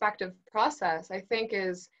introspective process, I think,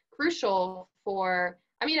 is crucial for,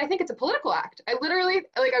 I mean, I think it's a political act. I really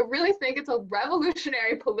think it's a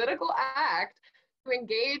revolutionary political act to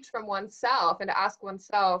engage from oneself and to ask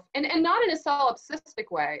oneself, and not in a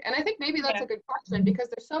solipsistic way. And I think maybe that's a good question, because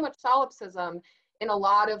there's so much solipsism in a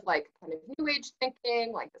lot of like kind of new age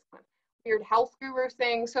thinking, like this kind of weird health guru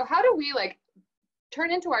thing. So how do we like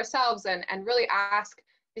turn into ourselves and really ask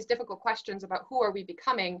these difficult questions about who are we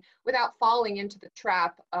becoming without falling into the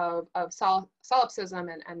trap of solipsism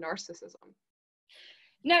and narcissism?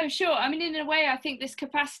 No, sure. I mean, in a way, I think this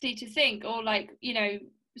capacity to think, or like, you know,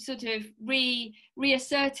 sort of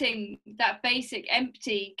reasserting that basic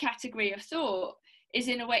empty category of thought is,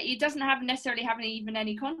 in a way, it doesn't necessarily have even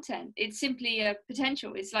any content. It's simply a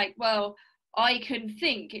potential. It's like, well, I can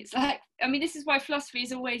think. It's like, I mean, this is why philosophy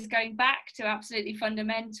is always going back to absolutely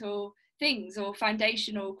fundamental things or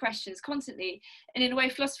foundational questions constantly. And in a way,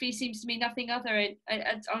 philosophy seems to me nothing other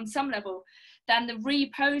on some level than the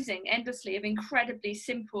reposing endlessly of incredibly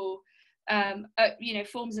simple you know,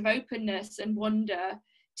 forms of openness and wonder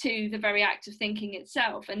to the very act of thinking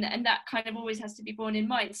itself, and that kind of always has to be borne in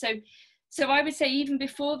mind. So I would say even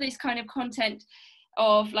before this kind of content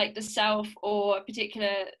of like the self or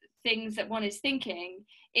particular things that one is thinking,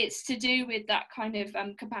 it's to do with that kind of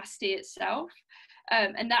capacity itself,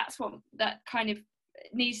 and that's what that kind of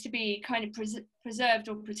needs to be kind of preserved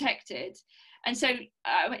or protected. And so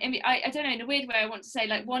I mean, I don't know, in a weird way I want to say,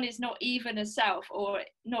 like, one is not even a self or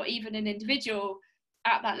not even an individual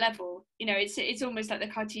at that level. You know, it's almost like the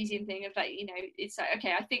Cartesian thing of, like, you know, it's like,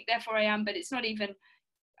 okay, I think therefore I am, but it's not even,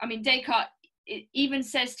 I mean, Descartes, it even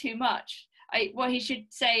says too much. What he should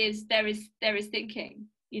say is there is thinking,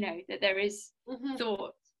 you know, that there is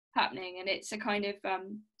thought happening, and it's a kind of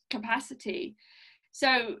capacity.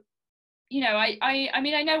 So, you know, I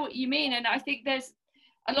mean, I know what you mean, and I think there's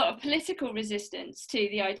a lot of political resistance to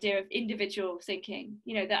the idea of individual thinking,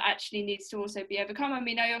 you know, that actually needs to also be overcome. I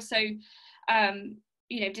mean, I also,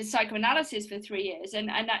 you know, did psychoanalysis for 3 years,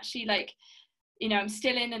 and actually, like, you know, I'm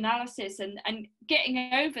still in analysis, and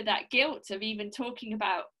getting over that guilt of even talking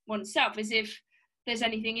about oneself as if there's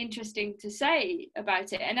anything interesting to say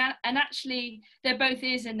about it. And actually there both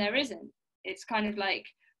is and there isn't. It's kind of like,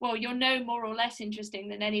 well, you're no more or less interesting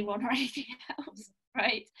than anyone or anything else,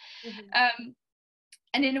 right?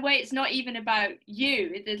 And in a way, it's not even about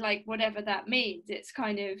you. It's like, whatever that means. It's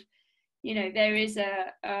kind of, you know, there is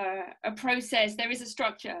a process, there is a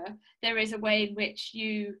structure, there is a way in which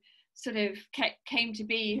you sort of came to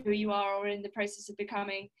be who you are or in the process of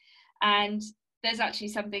becoming. And there's actually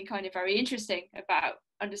something kind of very interesting about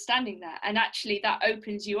understanding that. And actually that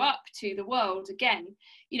opens you up to the world again,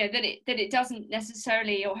 you know, that it doesn't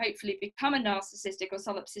necessarily or hopefully become a narcissistic or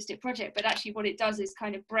solipsistic project, but actually what it does is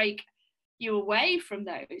kind of break you away from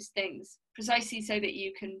those things, precisely so that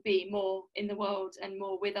you can be more in the world and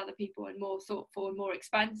more with other people and more thoughtful and more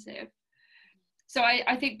expansive. So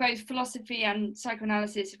I think both philosophy and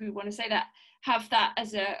psychoanalysis, if we want to say that, have that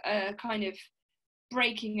as a kind of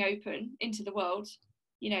breaking open into the world,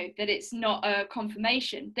 you know, that it's not a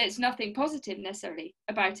confirmation. There's nothing positive necessarily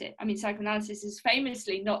about it. I mean, psychoanalysis is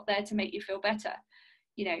famously not there to make you feel better.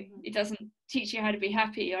 You know, it doesn't teach you how to be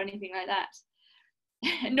happy or anything like that.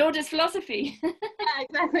 Nor does philosophy. Yeah,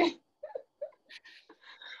 exactly.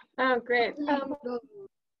 Oh, great.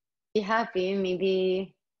 Be happy,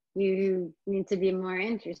 maybe you need to be more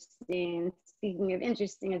interesting. Speaking of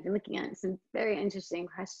interesting, I've been looking at some very interesting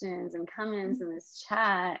questions and comments in this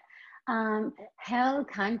chat. Hel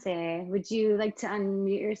Conte, would you like to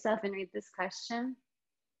unmute yourself and read this question?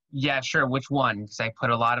 Yeah, sure. Which one? Because I put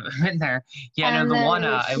a lot of them in there. Yeah, no, the one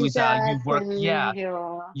it was you've worked. Yeah,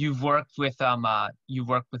 you've worked with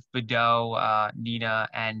Bedeau, Nina,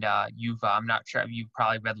 and you've I'm not sure, you've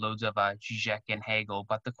probably read loads of Zizek and Hegel.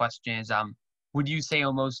 But the question is, would you say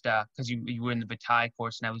almost because you were in the Bataille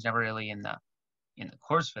course and I was never really in the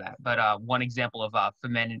course for that. But one example of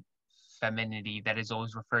femininity that is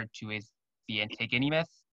always referred to is the Antigone myth,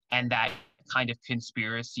 and that kind of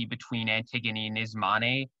conspiracy between Antigone and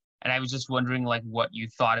Ismene. And I was just wondering, like, what you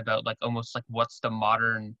thought about, like, almost like what's the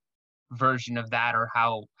modern version of that, or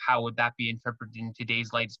how would that be interpreted in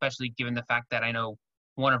today's light, especially given the fact that I know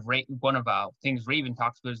one of things Raven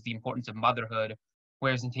talks about is the importance of motherhood,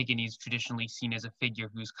 whereas Antigone is traditionally seen as a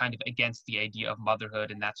figure who's kind of against the idea of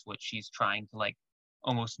motherhood, and that's what she's trying to, like,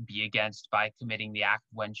 almost be against by committing the act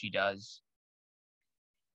when she does.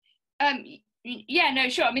 Yeah, no,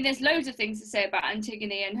 sure. I mean, there's loads of things to say about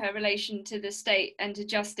Antigone and her relation to the state and to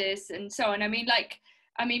justice and so on. I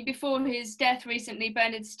mean, before his death recently,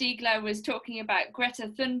 Bernard Stiegler was talking about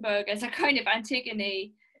Greta Thunberg as a kind of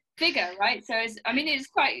Antigone figure, right? So,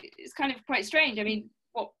 it's kind of quite strange. I mean,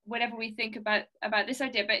 whatever we think about this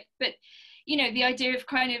idea, but you know, the idea of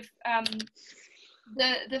kind of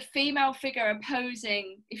the female figure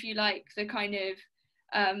opposing, if you like, the kind of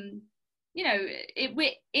you know,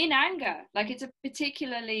 in anger, like, it's a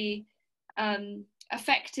particularly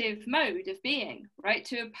effective mode of being, right?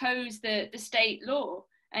 To oppose the state law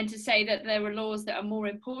and to say that there are laws that are more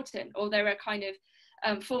important, or there are kind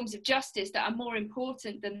of forms of justice that are more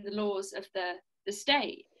important than the laws of the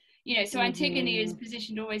state. You know, so Antigone is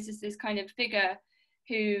positioned always as this kind of figure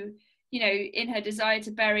who, you know, in her desire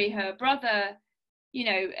to bury her brother, you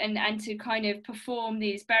know, and to kind of perform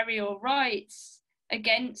these burial rites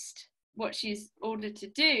against what she's ordered to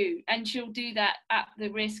do, and she'll do that at the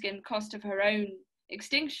risk and cost of her own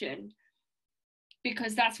extinction,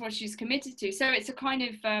 because that's what she's committed to. So it's a kind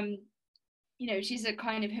of you know, she's a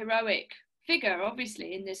kind of heroic figure,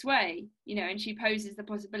 obviously, in this way, you know, and she poses the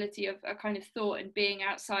possibility of a kind of thought and being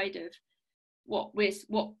outside of what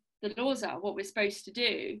the laws are, what we're supposed to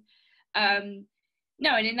do.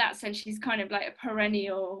 no, and in that sense, she's kind of like a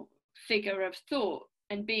perennial figure of thought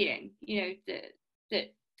and being, you know, that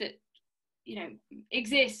you know,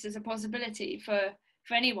 exists as a possibility for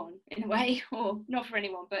anyone in a way, or not for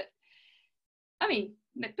anyone, but I mean,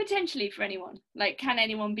 potentially for anyone. Like, can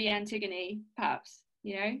anyone be Antigone? Perhaps,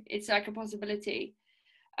 you know, it's like a possibility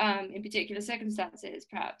in particular circumstances,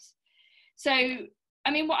 perhaps. So,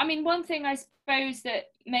 I mean, one thing I suppose that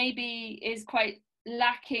maybe is quite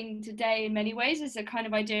lacking today in many ways is a kind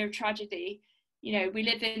of idea of tragedy. You know, we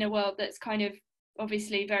live in a world that's kind of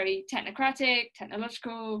obviously very technocratic,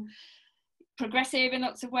 technological, progressive in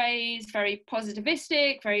lots of ways, very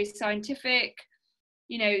positivistic, very scientific,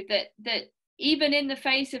 you know, that even in the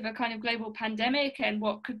face of a kind of global pandemic and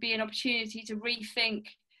what could be an opportunity to rethink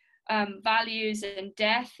values and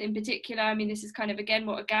death in particular, I mean, this is kind of again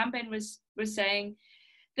what Agamben was saying,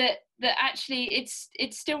 that actually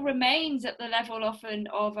it still remains at the level often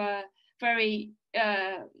of a very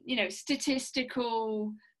you know,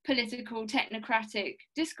 statistical, political, technocratic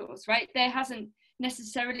discourse, right? There hasn't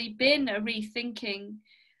necessarily been a rethinking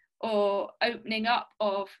or opening up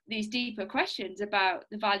of these deeper questions about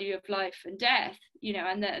the value of life and death, you know,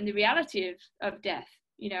 and the reality of death.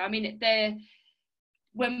 You know, I mean,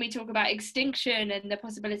 when we talk about extinction and the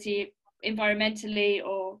possibility environmentally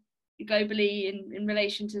or globally in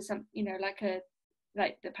relation to some, you know, like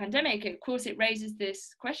the pandemic, of course it raises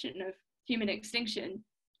this question of human extinction.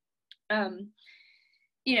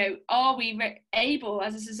 You know, are we able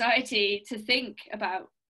as a society to think about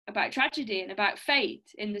tragedy and about fate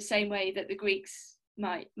in the same way that the Greeks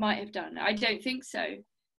might have done? I don't think so.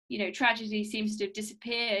 You know, tragedy seems to have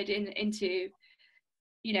disappeared into,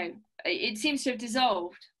 you know, it seems to have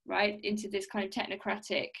dissolved, right, into this kind of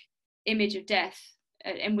technocratic image of death,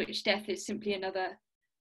 in which death is simply another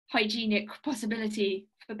hygienic possibility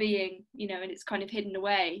for being, you know, and it's kind of hidden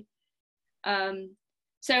away.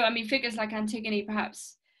 So, I mean, figures like Antigone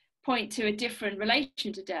perhaps point to a different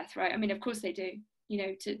relation to death, right? I mean, of course they do, you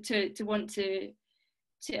know, to want to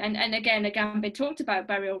and again, Agamben talked about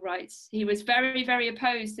burial rites. He was very, very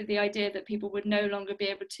opposed to the idea that people would no longer be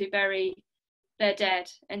able to bury their dead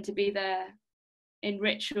and to be there in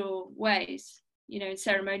ritual ways, you know, in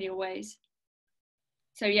ceremonial ways.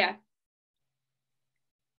 So yeah.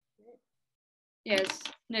 Yes,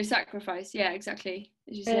 no sacrifice. Yeah, exactly.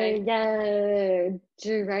 As you say. Yeah,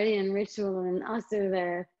 Gerardian ritual, and also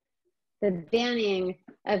the banning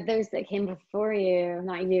of those that came before you,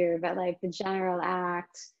 not you, but like the general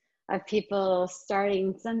act of people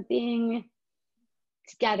starting something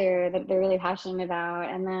together that they're really passionate about,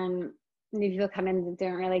 and then new people come in that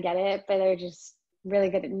don't really get it, but they're just really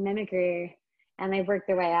good at mimicry and they work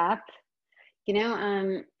their way up, you know.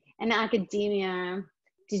 In academia,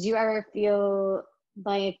 did you ever feel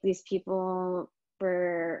like these people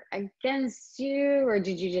were against you, or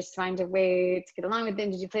did you just find a way to get along with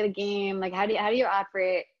them? Did you play the game? Like, how do you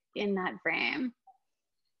operate in that frame?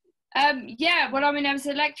 Yeah, well, I mean, I was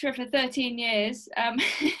a lecturer for 13 years. I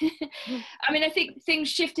mean, I think things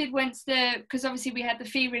shifted once because obviously we had the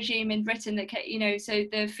fee regime in Britain that, you know, so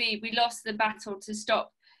we lost the battle to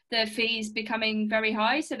stop the fees becoming very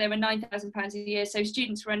high. So they were £9,000 a year. So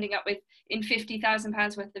students were ending up with in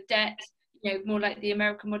 £50,000 worth of debt, you know, more like the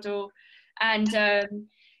American model. And,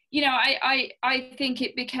 you know, I think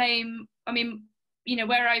it became, I mean, you know,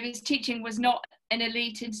 where I was teaching was not an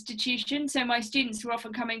elite institution. So my students were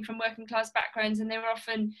often coming from working class backgrounds, and they were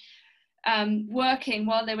often working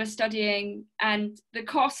while they were studying. And the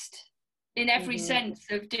cost in every sense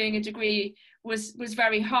of doing a degree was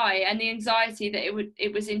very high, and the anxiety that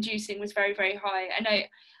it was inducing was very, very high.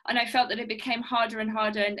 And I felt that it became harder and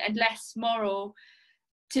harder and less moral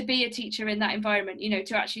to be a teacher in that environment, you know,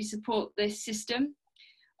 to actually support this system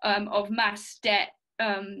of mass debt,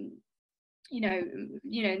 you know,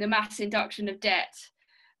 the mass induction of debt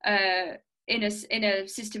in a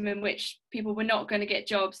system in which people were not going to get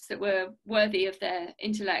jobs that were worthy of their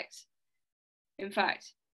intellect, in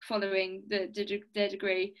fact, following their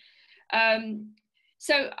degree.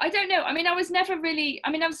 So I don't know. I mean, I was never really,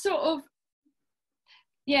 I mean, I was sort of,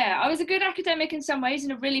 yeah, I was a good academic in some ways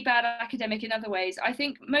and a really bad academic in other ways. I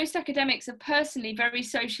think most academics are personally very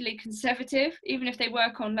socially conservative, even if they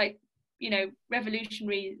work on, like, you know,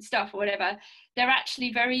 revolutionary stuff or whatever. They're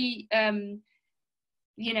actually very,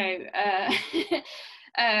 you know,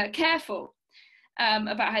 careful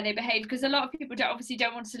about how they behave, because a lot of people obviously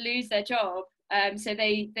don't want to lose their job. So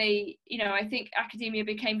they, you know, I think academia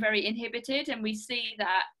became very inhibited, and we see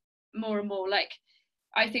that more and more. Like,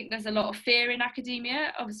 I think there's a lot of fear in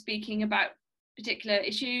academia of speaking about particular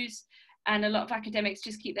issues, and a lot of academics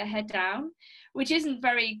just keep their head down, which isn't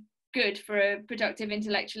very good for a productive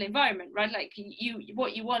intellectual environment, right? Like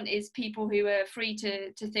what you want is people who are free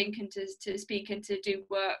to think and to speak and to do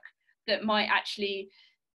work that might actually,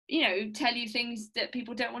 you know, tell you things that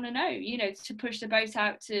people don't want to know, you know, to push the boat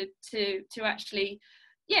out to actually,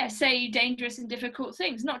 yeah, say dangerous and difficult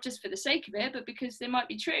things, not just for the sake of it, but because they might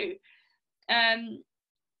be true.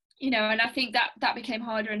 You know, and I think that became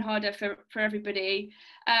harder and harder for everybody.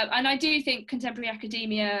 And I do think contemporary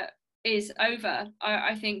academia is over.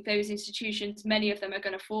 I think those institutions, many of them are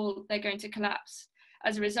going to fall, they're going to collapse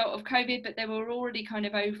as a result of COVID, but they were already kind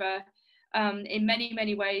of over in many,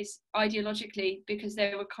 many ways ideologically, because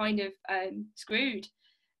they were kind of screwed,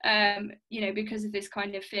 you know, because of this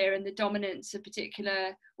kind of fear and the dominance of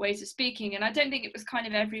particular ways of speaking. And I don't think it was kind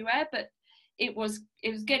of everywhere, but it was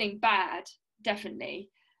getting bad, definitely.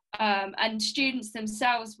 And students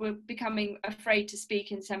themselves were becoming afraid to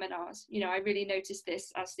speak in seminars. You know, I really noticed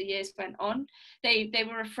this as the years went on. They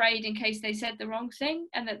were afraid in case they said the wrong thing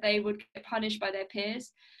and that they would get punished by their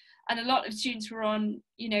peers. And a lot of students were on,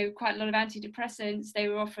 you know, quite a lot of antidepressants. They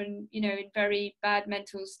were often, you know, in very bad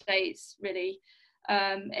mental states, really.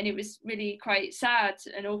 And it was really quite sad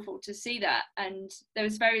and awful to see that. And there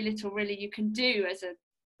was very little really you can do as a,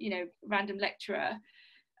 you know, random lecturer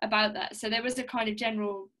about that. So there was a kind of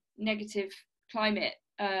general negative climate,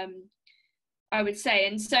 I would say.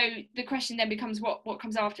 And so the question then becomes what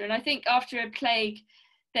comes after. And I think after a plague,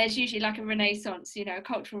 there's usually like a renaissance, you know, a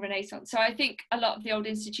cultural renaissance. So I think a lot of the old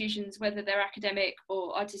institutions, whether they're academic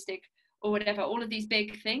or artistic or whatever, all of these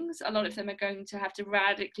big things, a lot of them are going to have to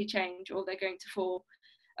radically change, or they're going to fall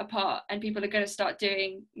apart, and people are going to start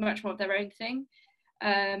doing much more of their own thing.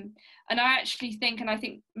 And I actually think, and I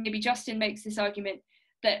think maybe Justin makes this argument,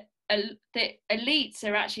 that the elites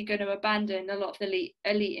are actually going to abandon a lot of the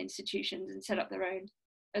elite institutions and set up their own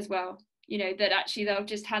as well. You know, that actually they'll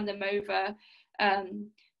just hand them over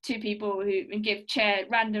to people who, and give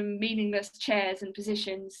random meaningless chairs and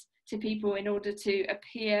positions to people in order to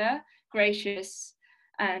appear gracious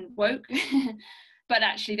and woke, but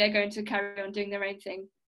actually they're going to carry on doing their own thing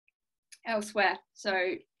elsewhere.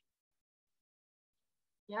 So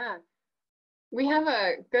yeah. We have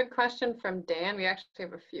a good question from Dan. We actually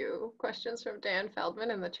have a few questions from Dan Feldman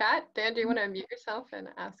in the chat. Dan, do you want to unmute yourself and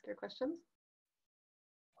ask your questions?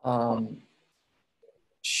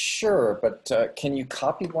 Sure, but can you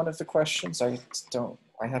copy one of the questions? I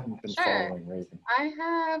haven't been following Raven. I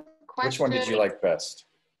have questions. Which one did you like best?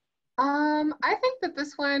 I think that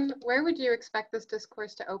this one, where would you expect this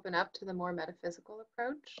discourse to open up to the more metaphysical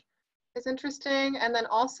approach, is interesting. And then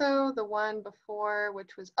also the one before,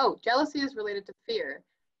 which was, jealousy is related to fear.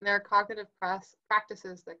 And there are cognitive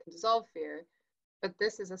practices that can dissolve fear. But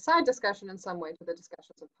this is a side discussion in some way to the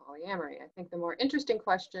discussions of polyamory. I think the more interesting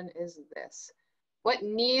question is this. What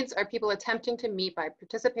needs are people attempting to meet by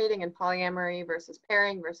participating in polyamory versus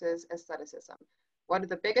pairing versus aestheticism? What are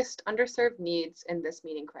the biggest underserved needs in this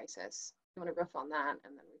meeting crisis? You want to riff on that,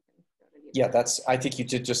 and then we can go to needs. Yeah, I think you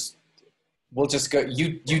did just, we'll just go,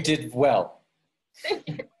 you did well. Thank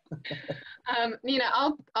you. Nina,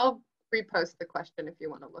 I'll repost the question if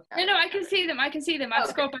you want to look at it. No, I can see them. I've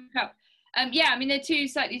scrolled back up. Yeah, I mean, they're two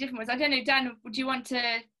slightly different ones. I don't know, Dan, would you want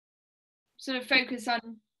to sort of focus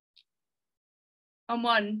on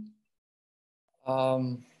one?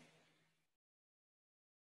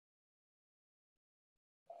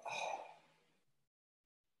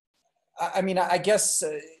 I mean, I guess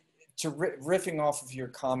riffing off of your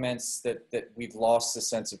comments that we've lost the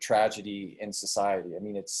sense of tragedy in society. I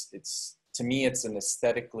mean, it's to me, it's an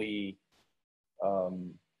aesthetically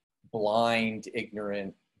blind,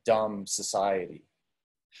 ignorant, dumb society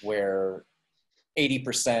where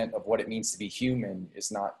 80% of what it means to be human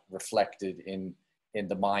is not reflected in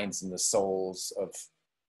the minds and the souls of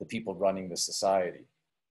the people running the society.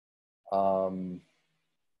 And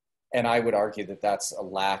I would argue that that's a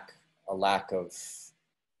lack of,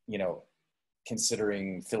 you know,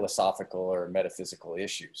 considering philosophical or metaphysical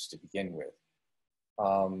issues to begin with.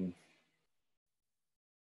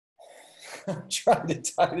 I'm trying to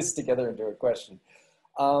tie this together into a question.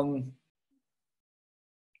 Well,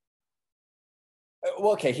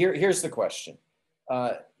 okay, here's the question.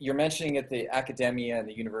 You're mentioning that the academia and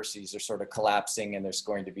the universities are sort of collapsing, and there's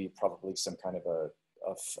going to be probably some kind of a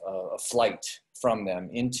flight from them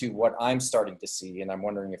into what I'm starting to see, and I'm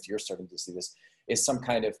wondering if you're starting to see this, is some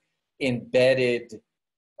kind of embedded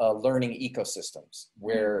learning ecosystems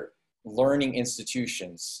where learning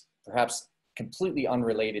institutions, perhaps completely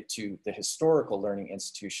unrelated to the historical learning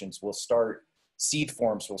institutions, seed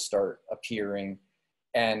forms will start appearing,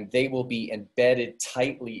 and they will be embedded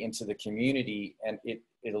tightly into the community, and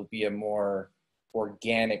it'll be a more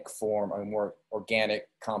organic form, a more organic,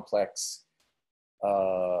 complex,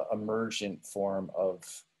 emergent form of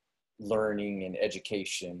learning and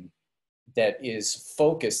education that is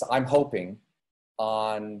focused, I'm hoping,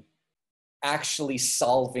 on actually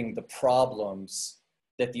solving the problems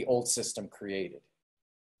that the old system created.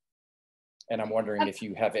 And I'm wondering if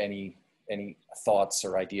you have any thoughts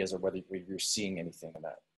or ideas, or whether you're seeing anything in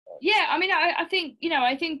that. Yeah, I mean, I think, you know,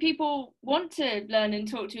 I think people want to learn and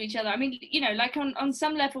talk to each other. I mean, you know, like on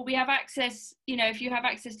some level we have access, you know, if you have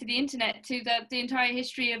access to the internet, to the entire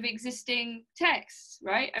history of existing texts,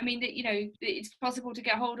 right? I mean, that, you know, it's possible to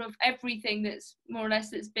get hold of everything that's more or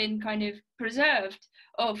less that's been kind of preserved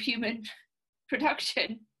of human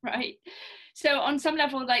production, right? So on some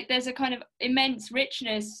level, like, there's a kind of immense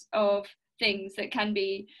richness of things that can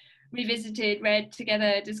be revisited, read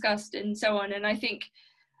together, discussed, and so on. And I think,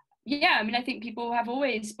 yeah, I mean, I think people have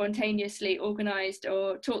always spontaneously organized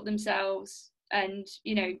or taught themselves and,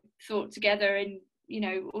 you know, thought together in, you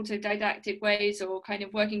know, autodidactic ways or kind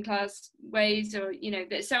of working class ways, or, you know,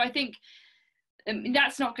 so I think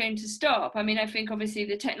that's not going to stop. I mean, I think obviously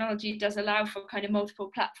the technology does allow for kind of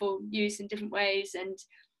multiple platform use in different ways. And,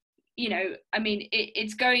 you know, I mean,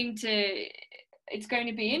 it's going to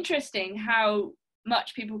be interesting how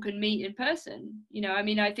much people can meet in person. You know, I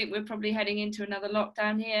mean, I think we're probably heading into another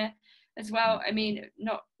lockdown here as well. I mean,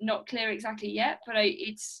 not clear exactly yet, but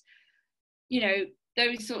it's, you know,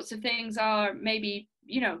 those sorts of things are maybe,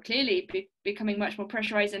 you know, clearly becoming much more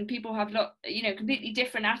pressurized, and people have you know, completely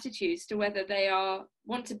different attitudes to whether they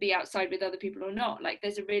want to be outside with other people or not. Like,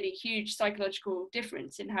 there's a really huge psychological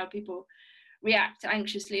difference in how people react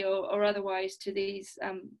anxiously or otherwise to these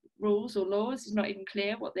rules or laws. It's not even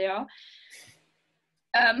clear what they are.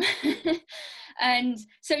 And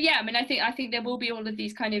so, yeah, I mean, I think there will be all of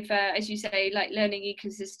these kind of, as you say, like learning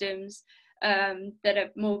ecosystems that are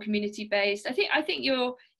more community based. I think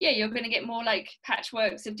you're going to get more like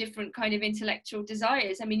patchworks of different kind of intellectual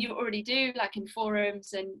desires. I mean, you already do, like in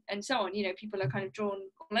forums and so on. You know, people are kind of drawn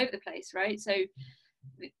all over the place, right? So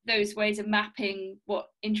those ways of mapping what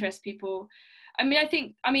interests people. I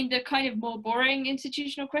mean, the kind of more boring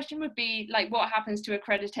institutional question would be like, what happens to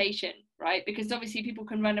accreditation, right? Because obviously people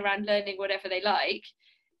can run around learning whatever they like,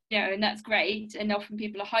 you know, and that's great. And often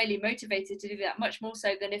people are highly motivated to do that, much more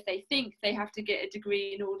so than if they think they have to get a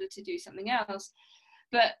degree in order to do something else.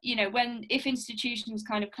 But, you know, if institutions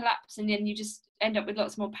kind of collapse and then you just end up with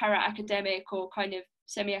lots more para-academic or kind of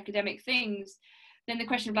semi-academic things, then the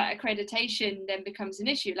question of like accreditation then becomes an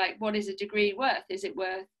issue. Like, what is a degree worth? Is it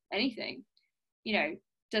worth anything? You know,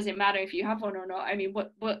 does it matter if you have one or not? I mean,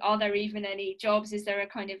 what are there even any jobs? Is there a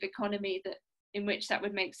kind of economy in which that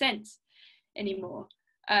would make sense anymore?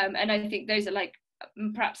 And I think those are like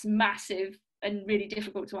perhaps massive and really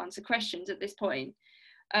difficult to answer questions at this point.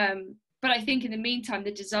 But I think in the meantime,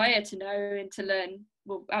 the desire to know and to learn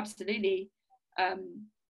will absolutely,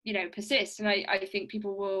 you know, persist. And I think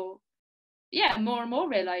people will, yeah, more and more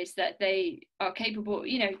realize that they are capable,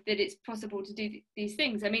 you know, that it's possible to do these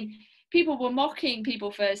things. I mean, people were mocking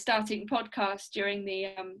people for starting podcasts during the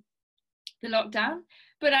lockdown,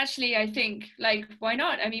 but actually I think, like, why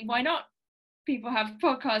not? I mean, why not? People have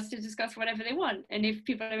podcasts to discuss whatever they want, and if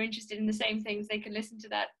people are interested in the same things, they can listen to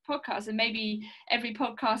that podcast, and maybe every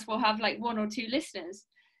podcast will have like 1 or 2 listeners.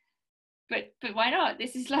 But why not?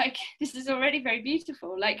 This is already very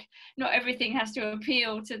beautiful. Like, not everything has to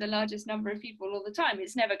appeal to the largest number of people all the time.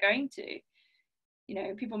 It's never going to. You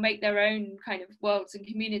know, people make their own kind of worlds and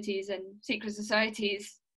communities and secret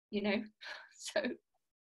societies, you know, so.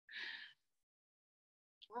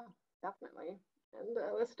 Oh, definitely. And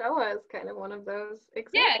the Stoa is kind of one of those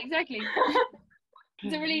examples. Yeah, exactly.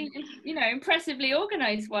 It's a really, you know, impressively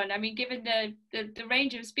organized one. I mean, given the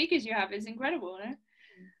range of speakers you have is incredible, no?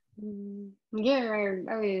 You're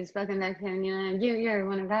always welcome back, Pam. You know, you're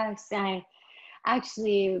one of us. I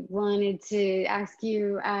actually wanted to ask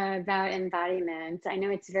you about embodiment. I know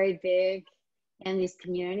it's very big in these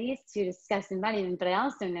communities to discuss embodiment, but I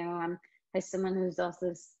also know, as someone who's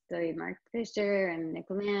also studied Mark Fisher and Nick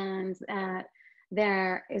Land,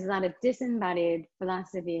 there is a lot of disembodied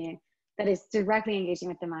philosophy that is directly engaging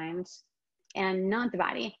with the mind and not the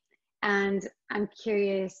body. And I'm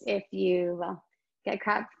curious if you get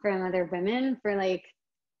crap from other women for like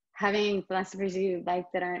having philosophers you like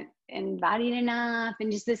that aren't embodied enough,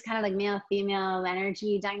 and just this kind of like male-female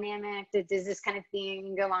energy dynamic. Does this kind of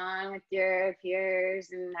thing go on with your peers,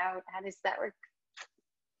 and how does that work?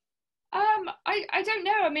 I don't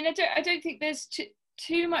know. I mean, I don't think there's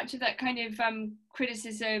too much of that kind of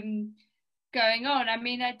criticism going on. I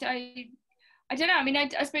mean, I don't know. I mean,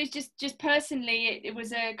 I suppose just personally, it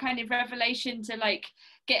was a kind of revelation to like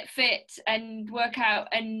get fit and work out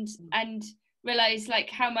and realize like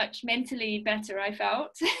how much mentally better I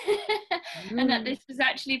felt, and that this was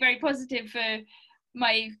actually very positive for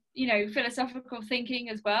my, you know, philosophical thinking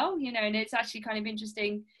as well. You know, and it's actually kind of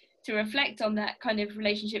interesting to reflect on that kind of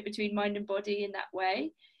relationship between mind and body in that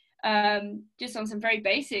way, just on some very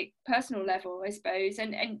basic personal level, I suppose,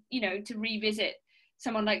 and you know, to revisit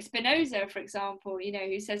someone like Spinoza, for example, you know,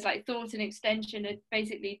 who says like thought and extension are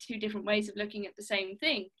basically two different ways of looking at the same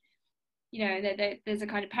thing. You know, there's a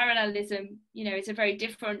kind of parallelism. You know, it's a very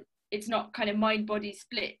different, it's not kind of mind body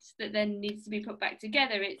split that then needs to be put back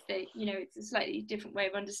together. It's the, you know, it's a slightly different way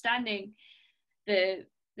of understanding the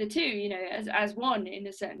two, you know, as one in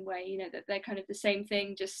a certain way, you know, that they're kind of the same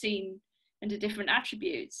thing, just seen under different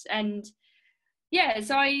attributes. And yeah,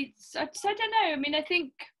 so I don't know. I mean, I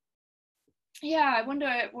think, yeah, I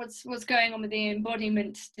wonder what's going on with the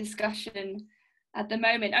embodiment discussion at the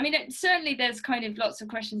moment. I mean, certainly there's kind of lots of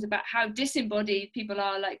questions about how disembodied people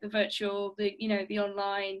are, like the virtual, the, you know, the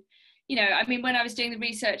online. You know, I mean, when I was doing the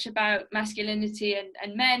research about masculinity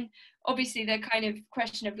and men, obviously the kind of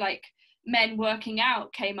question of like men working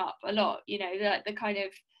out came up a lot. You know, the kind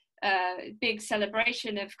of big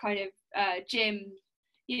celebration of kind of gym,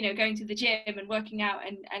 you know, going to the gym and working out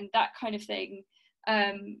and that kind of thing.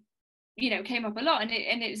 You know, came up a lot, and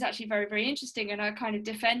it was actually very, very interesting, and I kind of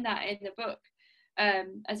defend that in the book,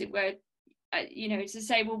 as it were, you know, to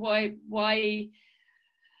say, well, why,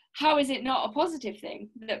 how is it not a positive thing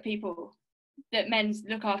that men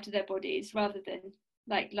look after their bodies rather than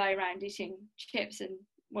like lie around eating chips and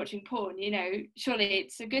watching porn? You know, surely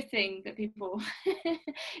it's a good thing that people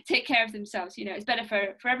take care of themselves. You know, it's better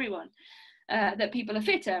for everyone. That people are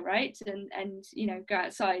fitter, right, and you know, go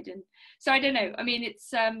outside. And so I don't know, I mean,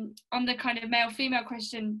 it's on the kind of male-female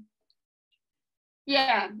question,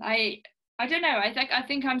 yeah, I don't know, I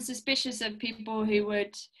think I'm suspicious of people who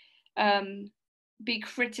would be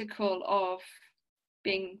critical of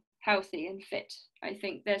being healthy and fit. I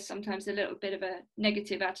think there's sometimes a little bit of a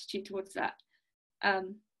negative attitude towards that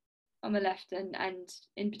on the left and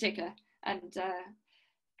in particular, and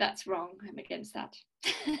that's wrong. I'm against that.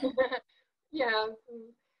 Yeah.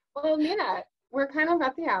 Well, Nina, we're kind of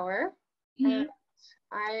at the hour, and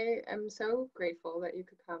I am so grateful that you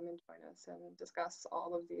could come and join us and discuss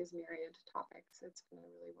all of these myriad topics. It's been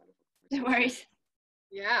a really wonderful conversation. No worries.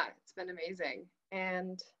 Yeah, it's been amazing.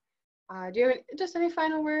 And do you have just any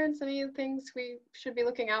final words, any things we should be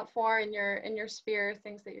looking out for in your sphere,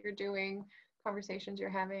 things that you're doing, conversations you're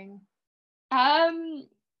having?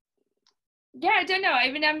 Yeah, I don't know.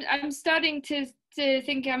 I mean, I'm starting to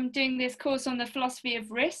think I'm doing this course on the philosophy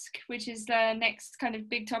of risk, which is the next kind of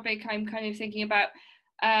big topic I'm kind of thinking about.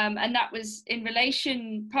 And that was in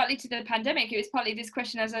relation partly to the pandemic. It was partly this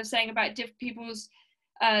question, as I was saying, about different people's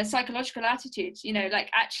psychological attitudes. You know, like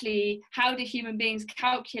actually, how do human beings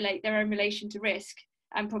calculate their own relation to risk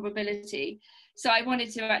and probability? So I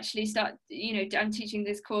wanted to actually start, you know, I'm teaching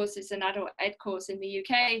this course, it's an adult ed course in the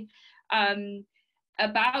UK,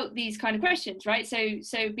 about these kind of questions, right?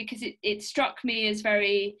 So because it struck me as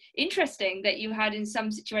very interesting that you had in some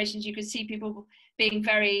situations, you could see people being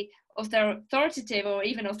very authoritative or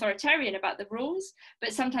even authoritarian about the rules,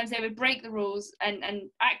 but sometimes they would break the rules and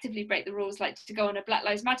actively break the rules, like to go on a Black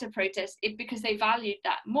Lives Matter protest, because they valued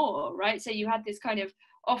that more, right? So you had this kind of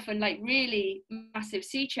often like really massive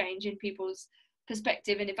sea change in people's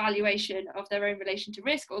perspective and evaluation of their own relation to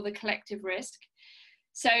risk or the collective risk.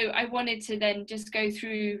 So I wanted to then just go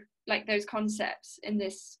through like those concepts in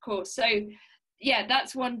this course. So yeah,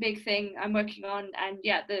 that's one big thing I'm working on. And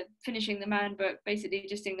yeah, the finishing the Man book, basically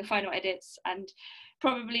just doing the final edits and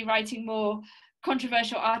probably writing more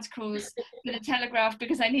controversial articles for the Telegraph,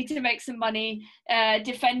 because I need to make some money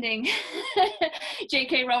defending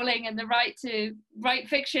J.K. Rowling and the right to write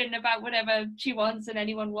fiction about whatever she wants and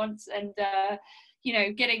anyone wants, and you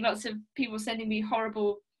know, getting lots of people sending me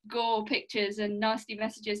horrible gore pictures and nasty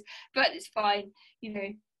messages, but it's fine, you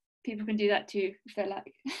know, people can do that too if they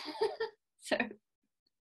like. So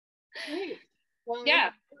great. Well, yeah,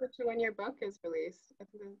 to when your book is released, I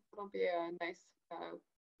think it'll be a nice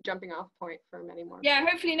jumping off point for many more. Yeah,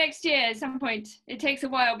 hopefully next year at some point. It takes a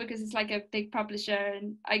while because it's like a big publisher,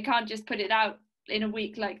 and I can't just put it out in a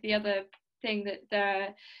week like the other thing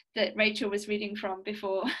that Rachel was reading from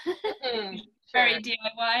before. Very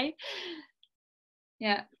DIY.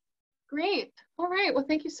 Yeah. Great. All right. Well,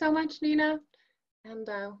 thank you so much, Nina. And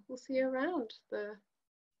we'll see you around the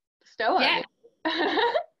Stoa. Yeah.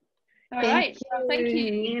 All right. Well, thank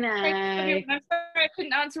you, Nina. I'm sorry I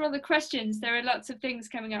couldn't answer all the questions. There are lots of things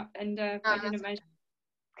coming up, and I didn't imagine.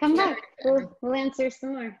 Come Yeah. back. We'll answer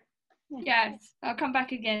some more. Yes, I'll come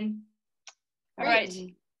back again. All Great.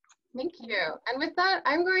 right. Thank you. And with that,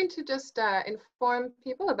 I'm going to just inform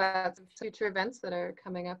people about some future events that are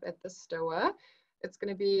coming up at the STOA. It's going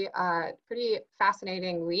to be a pretty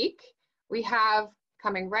fascinating week. We have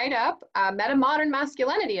coming right up Meta-Modern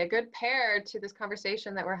Masculinity, a good pair to this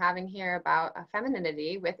conversation that we're having here about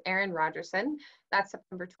femininity with Erin Rogerson. That's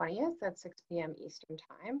September 20th at 6 p.m. Eastern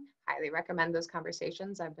Time. Highly recommend those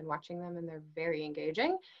conversations. I've been watching them and they're very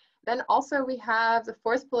engaging. Then also we have the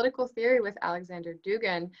Fourth Political Theory with Alexander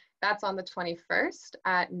Dugin. That's on the 21st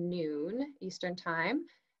at noon Eastern Time.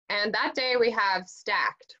 And that day we have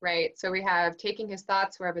stacked, right? So we have Taking His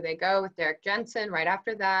Thoughts Wherever They Go with Derek Jensen right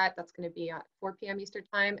after that. That's going to be at 4 p.m. Eastern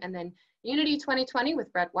Time. And then Unity 2020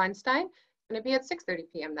 with Brett Weinstein. It's going to be at 6:30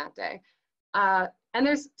 p.m. that day. And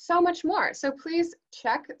there's so much more. So please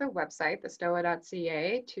check the website,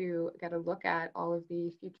 thestoa.ca, to get a look at all of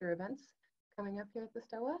the future events coming up here at the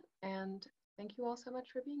STOA. And thank you all so much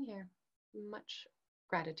for being here. Much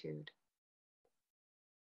gratitude.